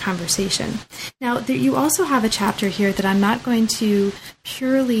end of our conversation. Now, you also have a chapter here that I'm not going to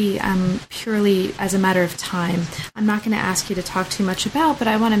purely as a matter of time, I'm not going to ask you to talk too much about, but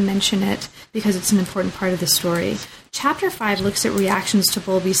I want to mention it because it's an important part of the story. Chapter 5 looks at reactions to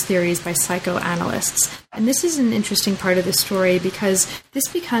Bowlby's theories by psychoanalysts. And this is an interesting part of the story because this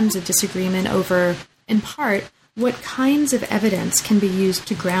becomes a disagreement over, in part, what kinds of evidence can be used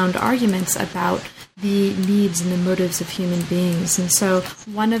to ground arguments about the needs and the motives of human beings. And so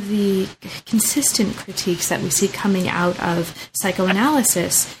one of the consistent critiques that we see coming out of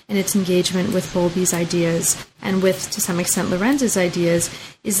psychoanalysis in its engagement with Bowlby's ideas and with, to some extent, Lorenz's ideas,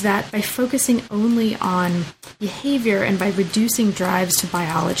 is that by focusing only on behavior and by reducing drives to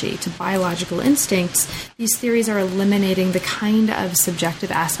biology, to biological instincts, these theories are eliminating the kind of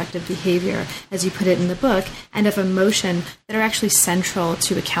subjective aspect of behavior, as you put it in the book, and of emotion that are actually central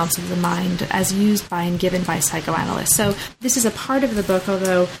to accounts of the mind as used by and given by psychoanalysts. So this is a part of the book,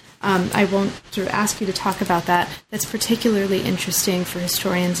 although I won't sort of ask you to talk about that. That's particularly interesting for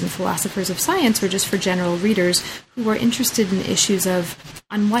historians and philosophers of science or just for general readers who are interested in issues of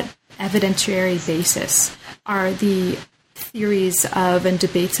on what evidentiary basis are the theories of and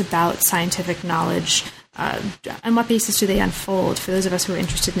debates about scientific knowledge, on what basis do they unfold? For those of us who are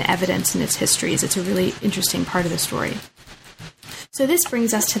interested in evidence and its histories, it's a really interesting part of the story. So this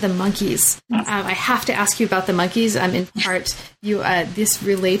brings us to the monkeys. I have to ask you about the monkeys. In part, this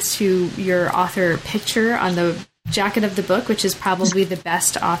relates to your author picture on the jacket of the book, which is probably the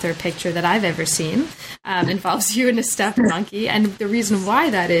best author picture that I've ever seen. Involves you and a stuffed monkey. And the reason why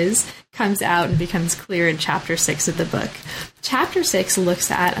that is comes out and becomes clear in Chapter 6 of the book. Chapter 6 looks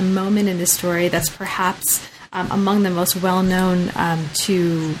at a moment in the story that's perhaps among the most well-known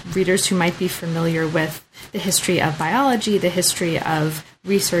to readers who might be familiar with the history of biology, the history of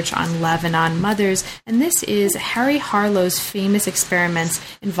research on love and on mothers. And this is Harry Harlow's famous experiments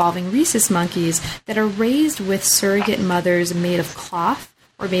involving rhesus monkeys that are raised with surrogate mothers made of cloth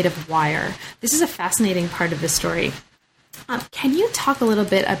or made of wire. This is a fascinating part of the story. Can you talk a little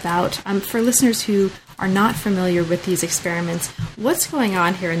bit about, for listeners who are not familiar with these experiments, what's going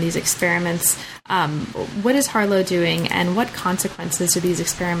on here in these experiments? What is Harlow doing, and what consequences do these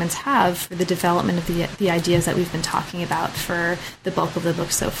experiments have for the development of the ideas that we've been talking about for the bulk of the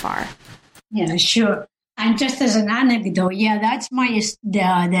book so far? Yeah, sure. And just as an anecdote, that's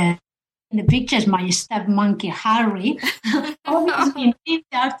the picture is my stuffed monkey, Harry. Obviously named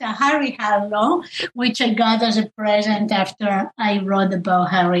after Harry Harlow, which I got as a present after I wrote about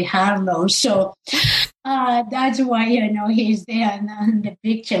Harry Harlow. So that's why, he's there in the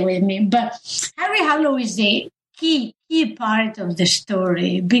picture with me. But Harry Harlow is the key part of the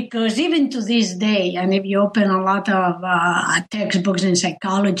story, because even to this day, and if you open a lot of textbooks in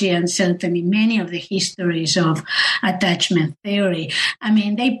psychology and certainly many of the histories of attachment theory,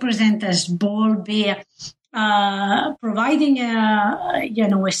 they present as Bowlby providing a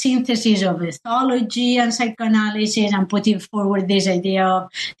synthesis of ethology and psychoanalysis and putting forward this idea of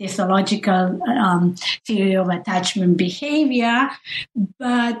the ethological theory of attachment behavior,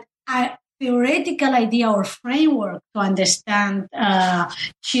 but theoretical idea or framework to understand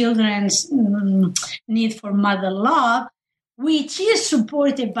children's need for mother love, which is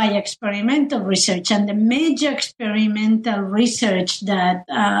supported by experimental research. And the major experimental research that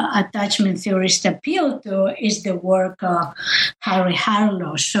attachment theorists appeal to is the work of Harry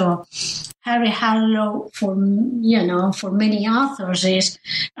Harlow. So Harry Harlow, for many authors, is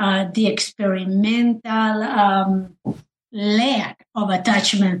the experimental leg of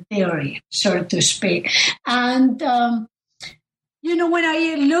attachment theory, so to speak. And, when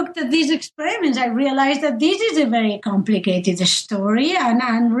I looked at these experiments, I realized that this is a very complicated story.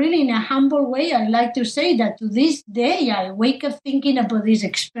 And really, in a humble way, I like to say that to this day, I wake up thinking about these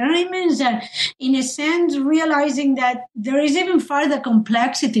experiments and, in a sense, realizing that there is even further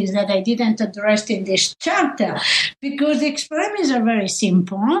complexities that I didn't address in this chapter, because the experiments are very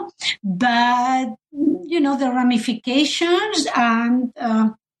simple, but the ramifications and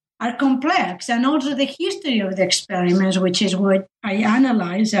are complex, and also the history of the experiments, which is what I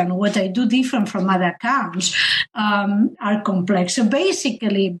analyze and what I do different from other accounts, are complex. So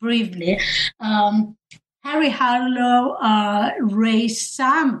basically, briefly, Harry Harlow raised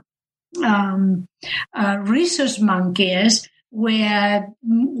some rhesus monkeys were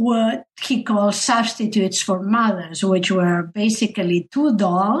what he called substitutes for mothers, which were basically two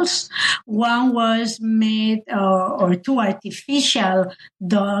dolls. One was made, or two artificial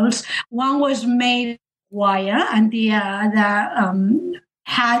dolls. One was made of wire, and the other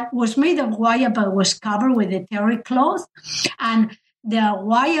was made of wire but was covered with a terry cloth. And the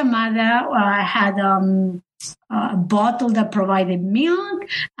wire mother had bottle that provided milk,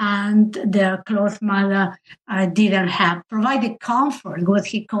 and the clothed mother provided comfort, what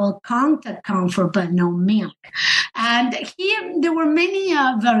he called contact comfort, but no milk. And here there were many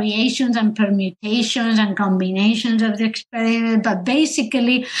variations and permutations and combinations of the experiment, but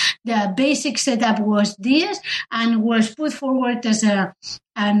basically the basic setup was this, and was put forward as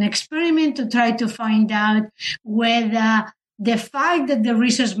an experiment to try to find out whether the fact that the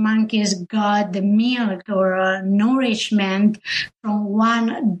rhesus monkeys got the milk or nourishment from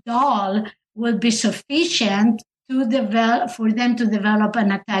one doll would be sufficient for them to develop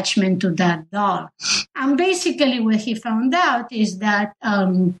an attachment to that doll. And basically what he found out is that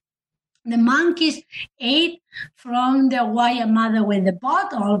the monkeys ate from the Waya mother with the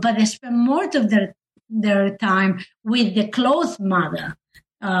bottle, but they spent most of their time with the clothed mother.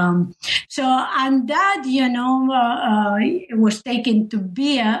 And that, it was taken to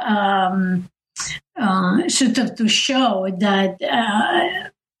be sort of to show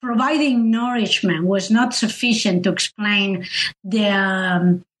that providing nourishment was not sufficient to explain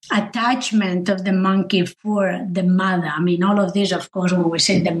the attachment of the monkey for the mother. I mean, all of this, of course, when we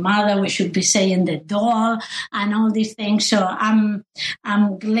say the mother, we should be saying the doll and all these things. So I'm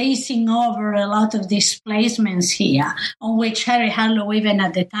glazing over a lot of these placements here, on which Harry Harlow, even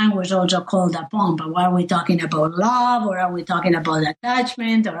at the time, was also called upon. But are we talking about love, or are we talking about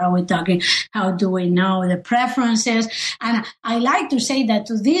attachment, or are we talking, how do we know the preferences? And I like to say that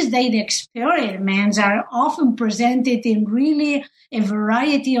to this day, the experiments are often presented in really a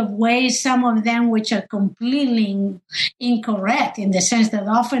variety of ways, some of them which are completely incorrect, in the sense that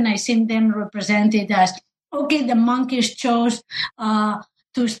often I see them represented as, okay, the monkeys chose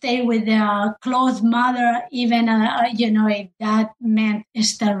to stay with their clothed mother, even, if that meant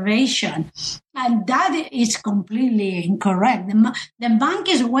starvation. And that is completely incorrect. The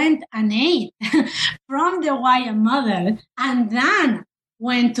monkeys went and ate from the Waya mother, and then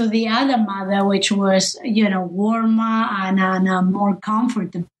went to the other mother, which was, warmer and more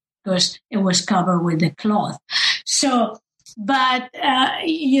comfortable because it was covered with the cloth. So, but,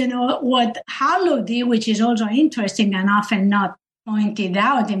 what Harlow did, which is also interesting and often not pointed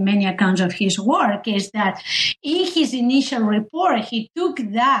out in many accounts of his work, is that in his initial report, he took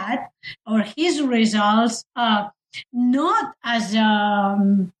that, or his results, not as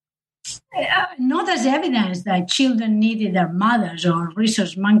evidence that children needed their mothers or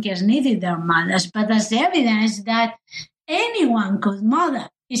rhesus monkeys needed their mothers, but as evidence that anyone could mother.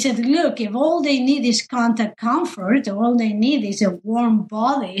 He said, look, if all they need is contact comfort, all they need is a warm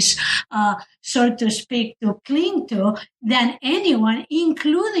bodies, so to speak, to cling to, then anyone,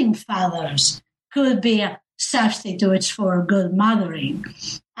 including fathers, could be substitutes for good mothering.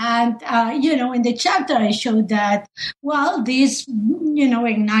 And, in the chapter, I showed that, this,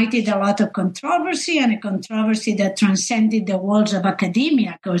 ignited a lot of controversy, and a controversy that transcended the walls of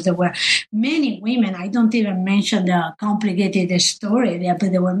academia, because there were many women. I don't even mention the complicated story there,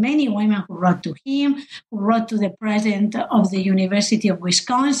 but there were many women who wrote to him, who wrote to the president of the University of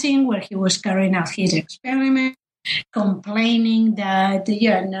Wisconsin, where he was carrying out his experiment, complaining that,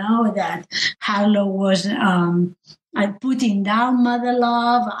 that Harlow was putting down mother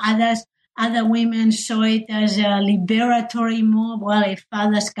love. Other women saw it as a liberatory move. Well, if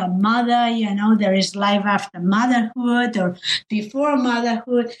fathers can mother, there is life after motherhood or before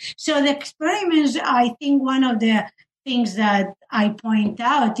motherhood. So the experiments, I think one of the things that I point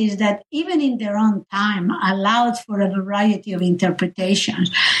out is that even in their own time allowed for a variety of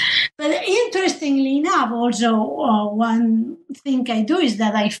interpretations. But interestingly enough, also one thing I do is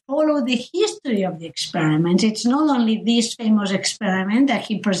that I follow the history of the experiment. It's not only this famous experiment that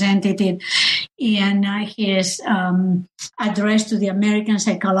he presented in his address to the American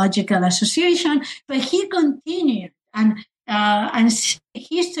Psychological Association, but he continued and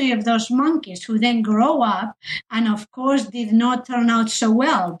history of those monkeys who then grow up and of course did not turn out so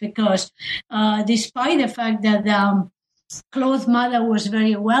well, because despite the fact that the clothed mother was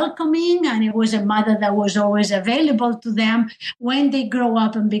very welcoming and it was a mother that was always available to them, when they grow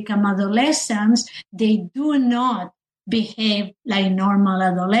up and become adolescents, they do not behave like normal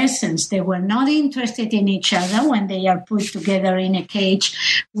adolescents. They were not interested in each other when they are put together in a cage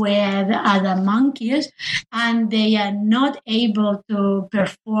with other monkeys, and they are not able to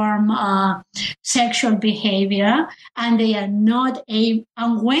perform sexual behavior, and they are not able,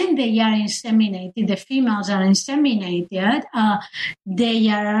 and when they are inseminated, the females are inseminated, they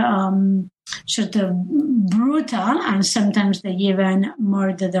are sort of brutal, and sometimes they even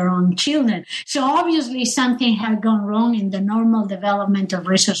murder their own children. So obviously something had gone wrong in the normal development of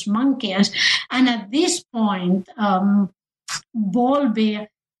rhesus monkeys. And at this point, Bowlby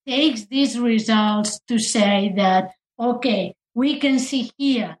takes these results to say that, okay, we can see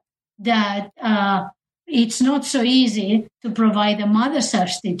here that it's not so easy to provide a mother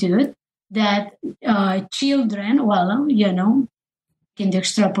substitute, that children, well, in the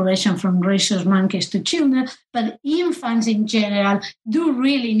extrapolation from rhesus monkeys to children, but infants in general do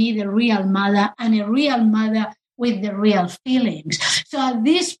really need a real mother, and a real mother with the real feelings. So at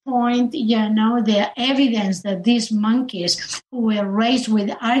this point, the evidence that these monkeys who were raised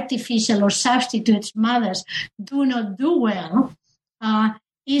with artificial or substitute mothers do not do well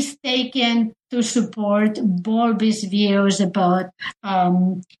is taken to support Bowlby's views about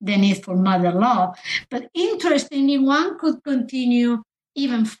the need for mother love. But interestingly, one could continue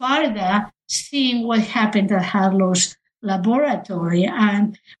even further, seeing what happened at Harlow's laboratory.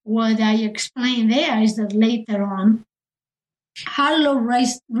 And what I explained there is that later on, Harlow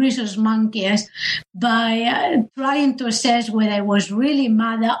raised rhesus monkeys by trying to assess whether it was really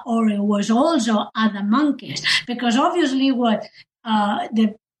mother or it was also other monkeys. Because obviously what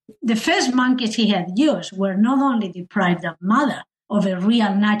the first monkeys he had used were not only deprived of mother, of a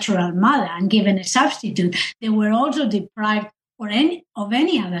real natural mother, and given a substitute, they were also deprived of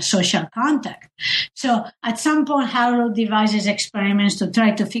any other social contact. So at some point, Harlow devises experiments to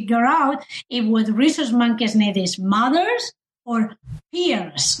try to figure out if what rhesus monkeys need is mothers or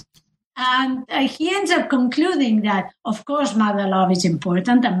peers. And he ends up concluding that, of course, mother love is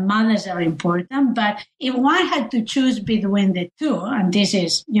important and mothers are important, but if one had to choose between the two, and this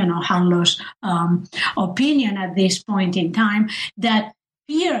is, Harlow's opinion at this point in time, that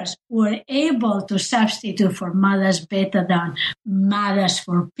peers were able to substitute for mothers better than mothers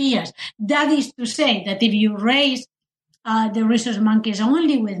for peers. That is to say that if you raise the rhesus monkeys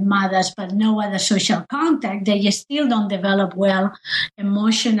only with mothers but no other social contact, they still don't develop well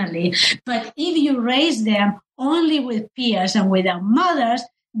emotionally. But if you raise them only with peers and without mothers,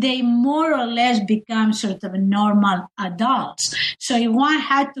 they more or less become sort of normal adults. So if one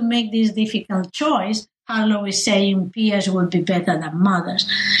had to make this difficult choice, Harlow is saying peers would be better than mothers.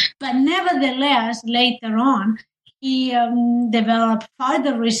 But nevertheless, later on, he developed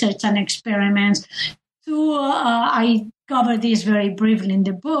further research and experiments to, I cover this very briefly in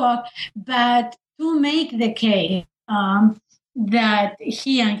the book, but to make the case that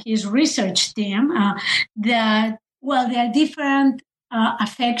he and his research team, that, well, there are different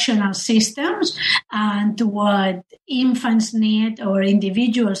affectional systems, and what infants need or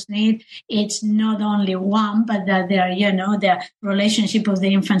individuals need, it's not only one, but that they are, the relationship of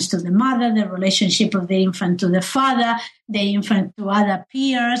the infants to the mother, the relationship of the infant to the father, the infant to other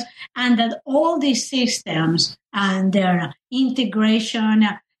peers, and that all these systems and their integration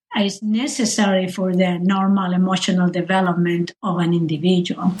is necessary for the normal emotional development of an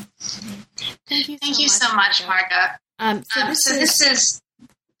individual. Thank you so much, Marga. So this is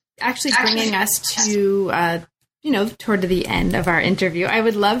actually bringing us to, toward the end of our interview. I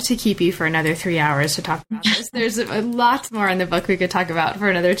would love to keep you for another 3 hours to talk about this. There's a lot more in the book we could talk about for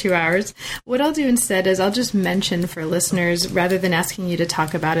another 2 hours. What I'll do instead is I'll just mention for listeners, rather than asking you to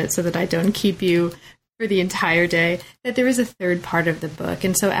talk about it so that I don't keep you for the entire day, that there is a third part of the book.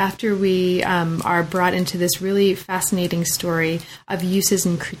 And so after we are brought into this really fascinating story of uses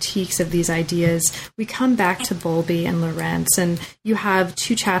and critiques of these ideas, we come back to Bowlby and Lorentz. And you have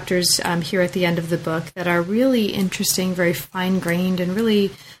 2 chapters here at the end of the book that are really interesting, very fine-grained, and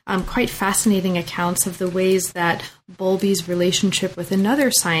really quite fascinating accounts of the ways that Bowlby's relationship with another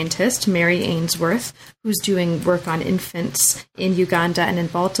scientist, Mary Ainsworth, who's doing work on infants in Uganda and in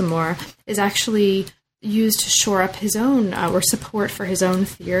Baltimore, is actually used to shore up his own or support for his own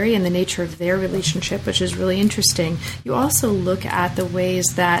theory and the nature of their relationship, which is really interesting. You also look at the ways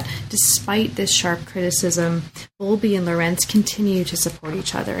that, despite this sharp criticism, Bowlby and Lorentz continue to support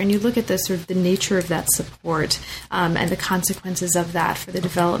each other. And you look at the sort of the nature of that support and the consequences of that for the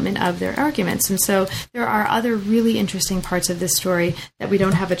development of their arguments. And so there are other really interesting parts of this story that we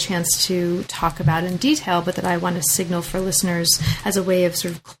don't have a chance to talk about in detail, but that I want to signal for listeners as a way of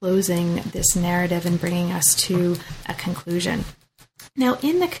sort of closing this narrative and bringing us to a conclusion. Now,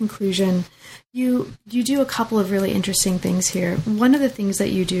 in the conclusion, you do a couple of really interesting things here. One of the things that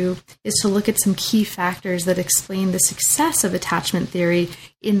you do is to look at some key factors that explain the success of attachment theory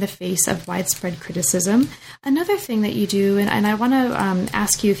in the face of widespread criticism. Another thing that you do, and I want to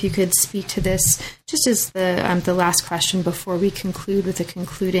ask you if you could speak to this just as the last question before we conclude with the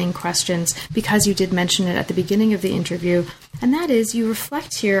concluding questions, because you did mention it at the beginning of the interview, and that is you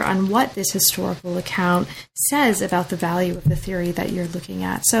reflect here on what this historical account says about the value of the theory that you're looking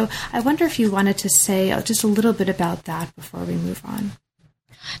at. So I wonder if you wanted to say just a little bit about that before we move on.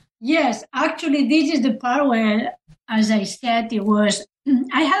 Yes, actually, this is the part where, as I said, it was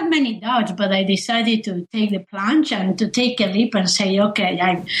I had many doubts, but I decided to take the plunge and to take a leap and say, okay,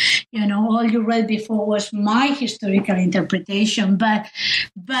 all you read before was my historical interpretation, but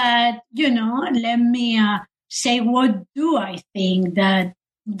let me say, what do I think that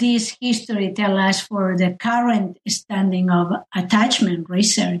this history tells us for the current standing of attachment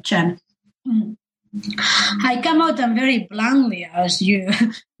research? And I come out and very bluntly, as you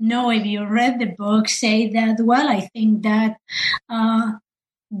know, if you read the book, say that, well, I think that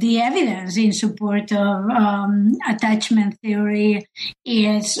the evidence in support of attachment theory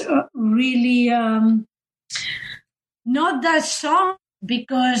is really not that strong,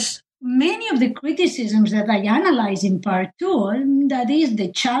 because many of the criticisms that I analyze in part 2, that is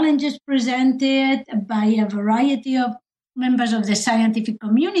the challenges presented by a variety of members of the scientific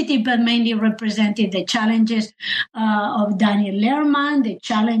community, but mainly represented the challenges of Daniel Lehrman, the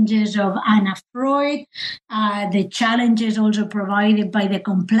challenges of Anna Freud, the challenges also provided by the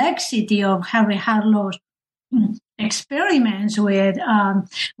complexity of Harry Harlow's experiments with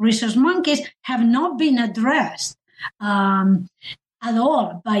rhesus monkeys, have not been addressed at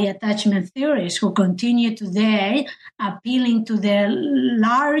all by attachment theorists, who continue today appealing to the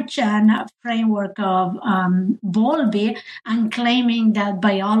large framework of Bowlby and claiming that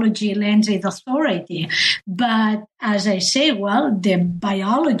biology lends it authority. But as I say, well, the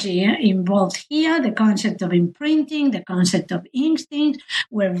biology involved here, the concept of imprinting, the concept of instinct,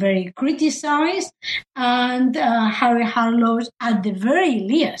 were very criticized. And Harry Harlow, at the very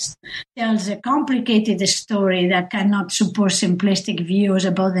least, tells a complicated story that cannot support simplistic views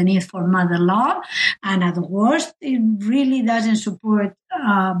about the need for mother love. And at worst, it really doesn't support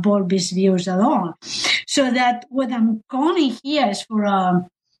Bowlby's views at all. So that what I'm calling here is for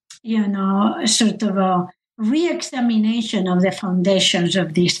sort of a re-examination of the foundations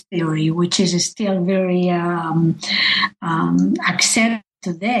of this theory, which is still very accepted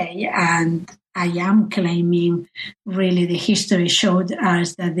today. And I am claiming really the history showed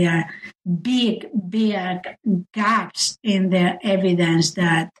us that there are big gaps in the evidence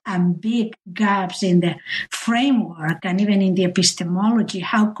and big gaps in the framework and even in the epistemology.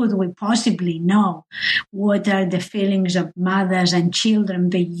 How could we possibly know what are the feelings of mothers and children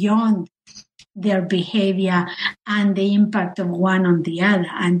beyond their behavior and the impact of one on the other?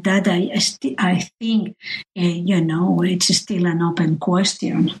 And that I think, it's still an open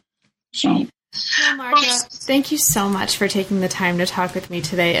question. So. Well, Marga, thank you so much for taking the time to talk with me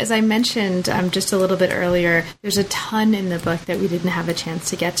today. As I mentioned just a little bit earlier, there's a ton in the book that we didn't have a chance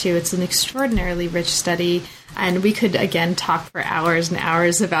to get to. It's an extraordinarily rich study, and we could, again, talk for hours and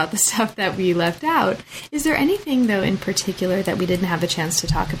hours about the stuff that we left out. Is there anything, though, in particular that we didn't have a chance to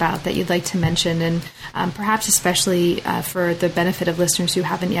talk about that you'd like to mention, and perhaps especially for the benefit of listeners who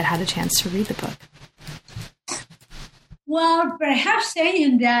haven't yet had a chance to read the book? Well, perhaps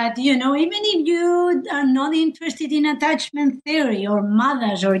saying that, even if you are not interested in attachment theory or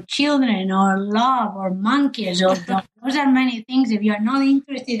mothers or children or love or monkeys or those are many things. If you are not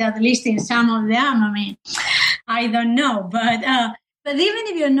interested at least in some of them, I don't know. But even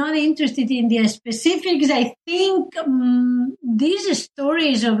if you're not interested in the specifics, I think these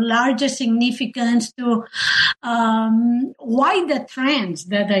stories of larger significance to wider trends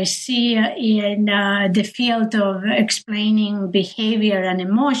that I see in the field of explaining behavior and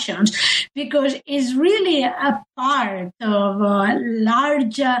emotions, because it's really a part of a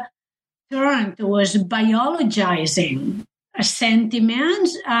larger turn towards biologizing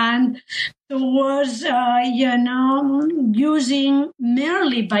sentiments and towards, using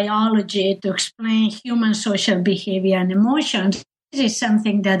merely biology to explain human social behavior and emotions. This is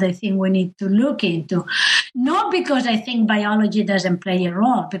something that I think we need to look into. Not because I think biology doesn't play a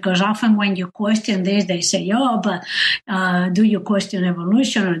role, because often when you question this, they say, but do you question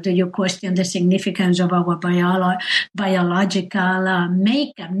evolution or do you question the significance of our biological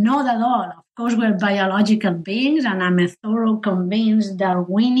makeup? Not at all. Of course, we're biological beings, and I'm a thorough convinced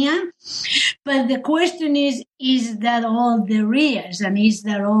Darwinian. But the question is that all there is, and is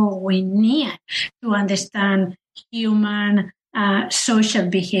that all we need to understand human social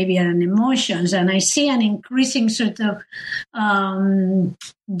behavior and emotions? And I see an increasing sort of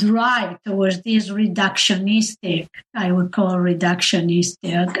drive towards this reductionistic, I would call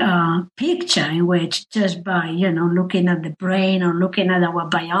reductionistic picture, in which just by, looking at the brain or looking at our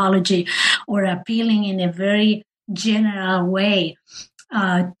biology or appealing in a very general way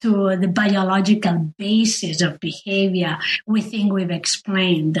to the biological basis of behavior, we think we've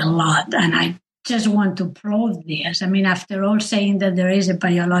explained a lot. And I just want to probe this. After all, saying that there is a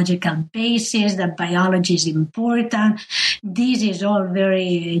biological basis, that biology is important, this is all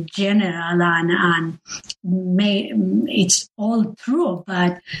very general and it's all true,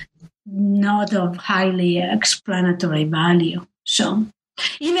 but not of highly explanatory value. So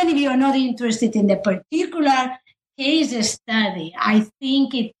even if you're not interested in the particular case study, I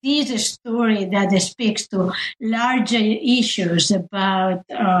think it is a story that speaks to larger issues about,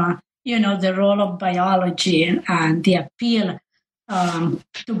 the role of biology and the appeal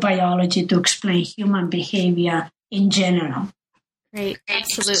to biology to explain human behavior in general. Great,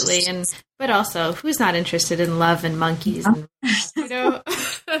 absolutely. But also, who's not interested in love and monkeys? And,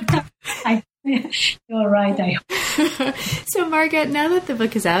 You're right. So, Marga, now that the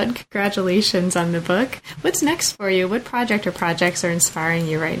book is out, congratulations on the book. What's next for you? What project or projects are inspiring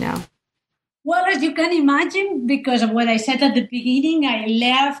you right now? Well, as you can imagine, because of what I said at the beginning, I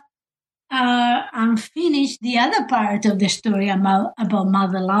left and finished the other part of the story about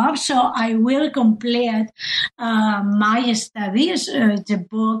mother love. So I will complete my studies, the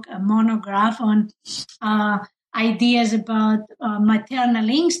book, a monograph on ideas about maternal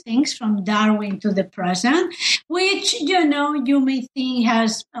instincts from Darwin to the present, which, you may think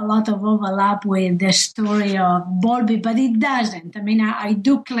has a lot of overlap with the story of Bowlby, but it doesn't. I mean, I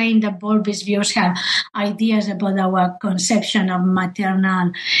do claim that Bowlby's views have ideas about our conception of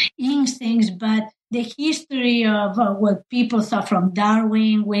maternal instincts, but the history of what people thought from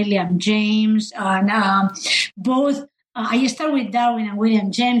Darwin, William James, and both I start with Darwin and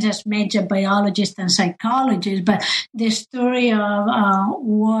William James as major biologists and psychologists, but the story of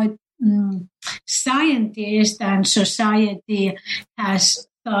what scientists and society has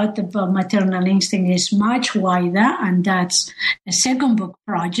thought about maternal instinct is much wider, and that's a second book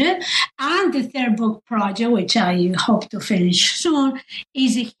project. And the third book project, which I hope to finish soon,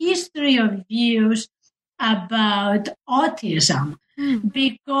 is a history of views about autism.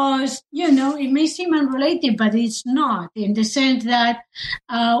 Because, it may seem unrelated, but it's not, in the sense that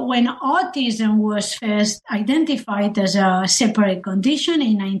when autism was first identified as a separate condition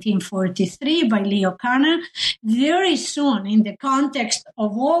in 1943 by Leo Kanner, very soon, in the context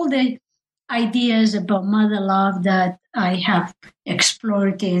of all the ideas about mother love that I have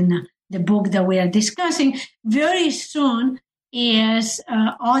explored in the book that we are discussing, very soon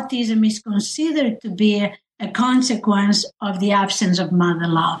autism is considered to be a consequence of the absence of mother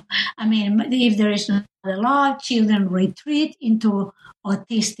love. I mean, if there is no mother love, children retreat into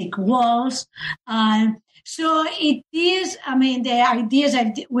autistic walls. So it is, the ideas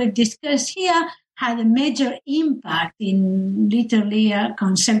we've discussed here had a major impact in literally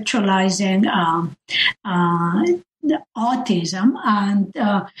conceptualizing autism, and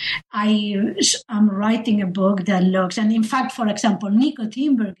I am writing a book that looks, and in fact, for example, Nico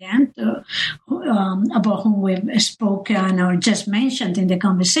Tinbergen, about whom we've spoken or just mentioned in the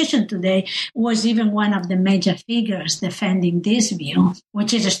conversation today, was even one of the major figures defending this view,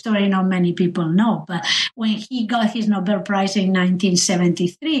 which is a story not many people know. But when he got his Nobel Prize in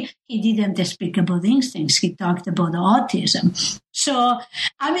 1973, he didn't speak about instincts. He talked about autism. So,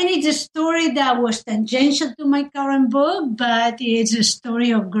 it's a story that was tangential to my current book, but it's a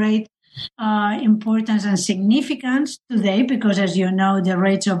story of great importance and significance today because, as you know, the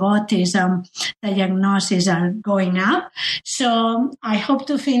rates of autism diagnosis are going up. So I hope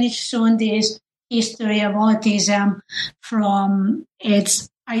to finish soon this history of autism from its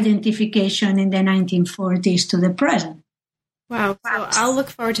identification in the 1940s to the present. Wow. So I'll look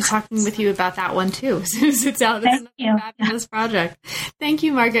forward to talking with you about that one too, as soon as it's out. That's a fabulous project. Thank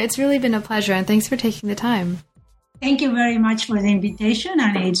you, Marga. It's really been a pleasure, and thanks for taking the time. Thank you very much for the invitation,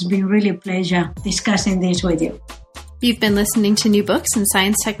 and it's been really a pleasure discussing this with you. You've been listening to New Books in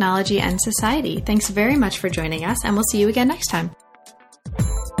Science, Technology, and Society. Thanks very much for joining us, and we'll see you again next time.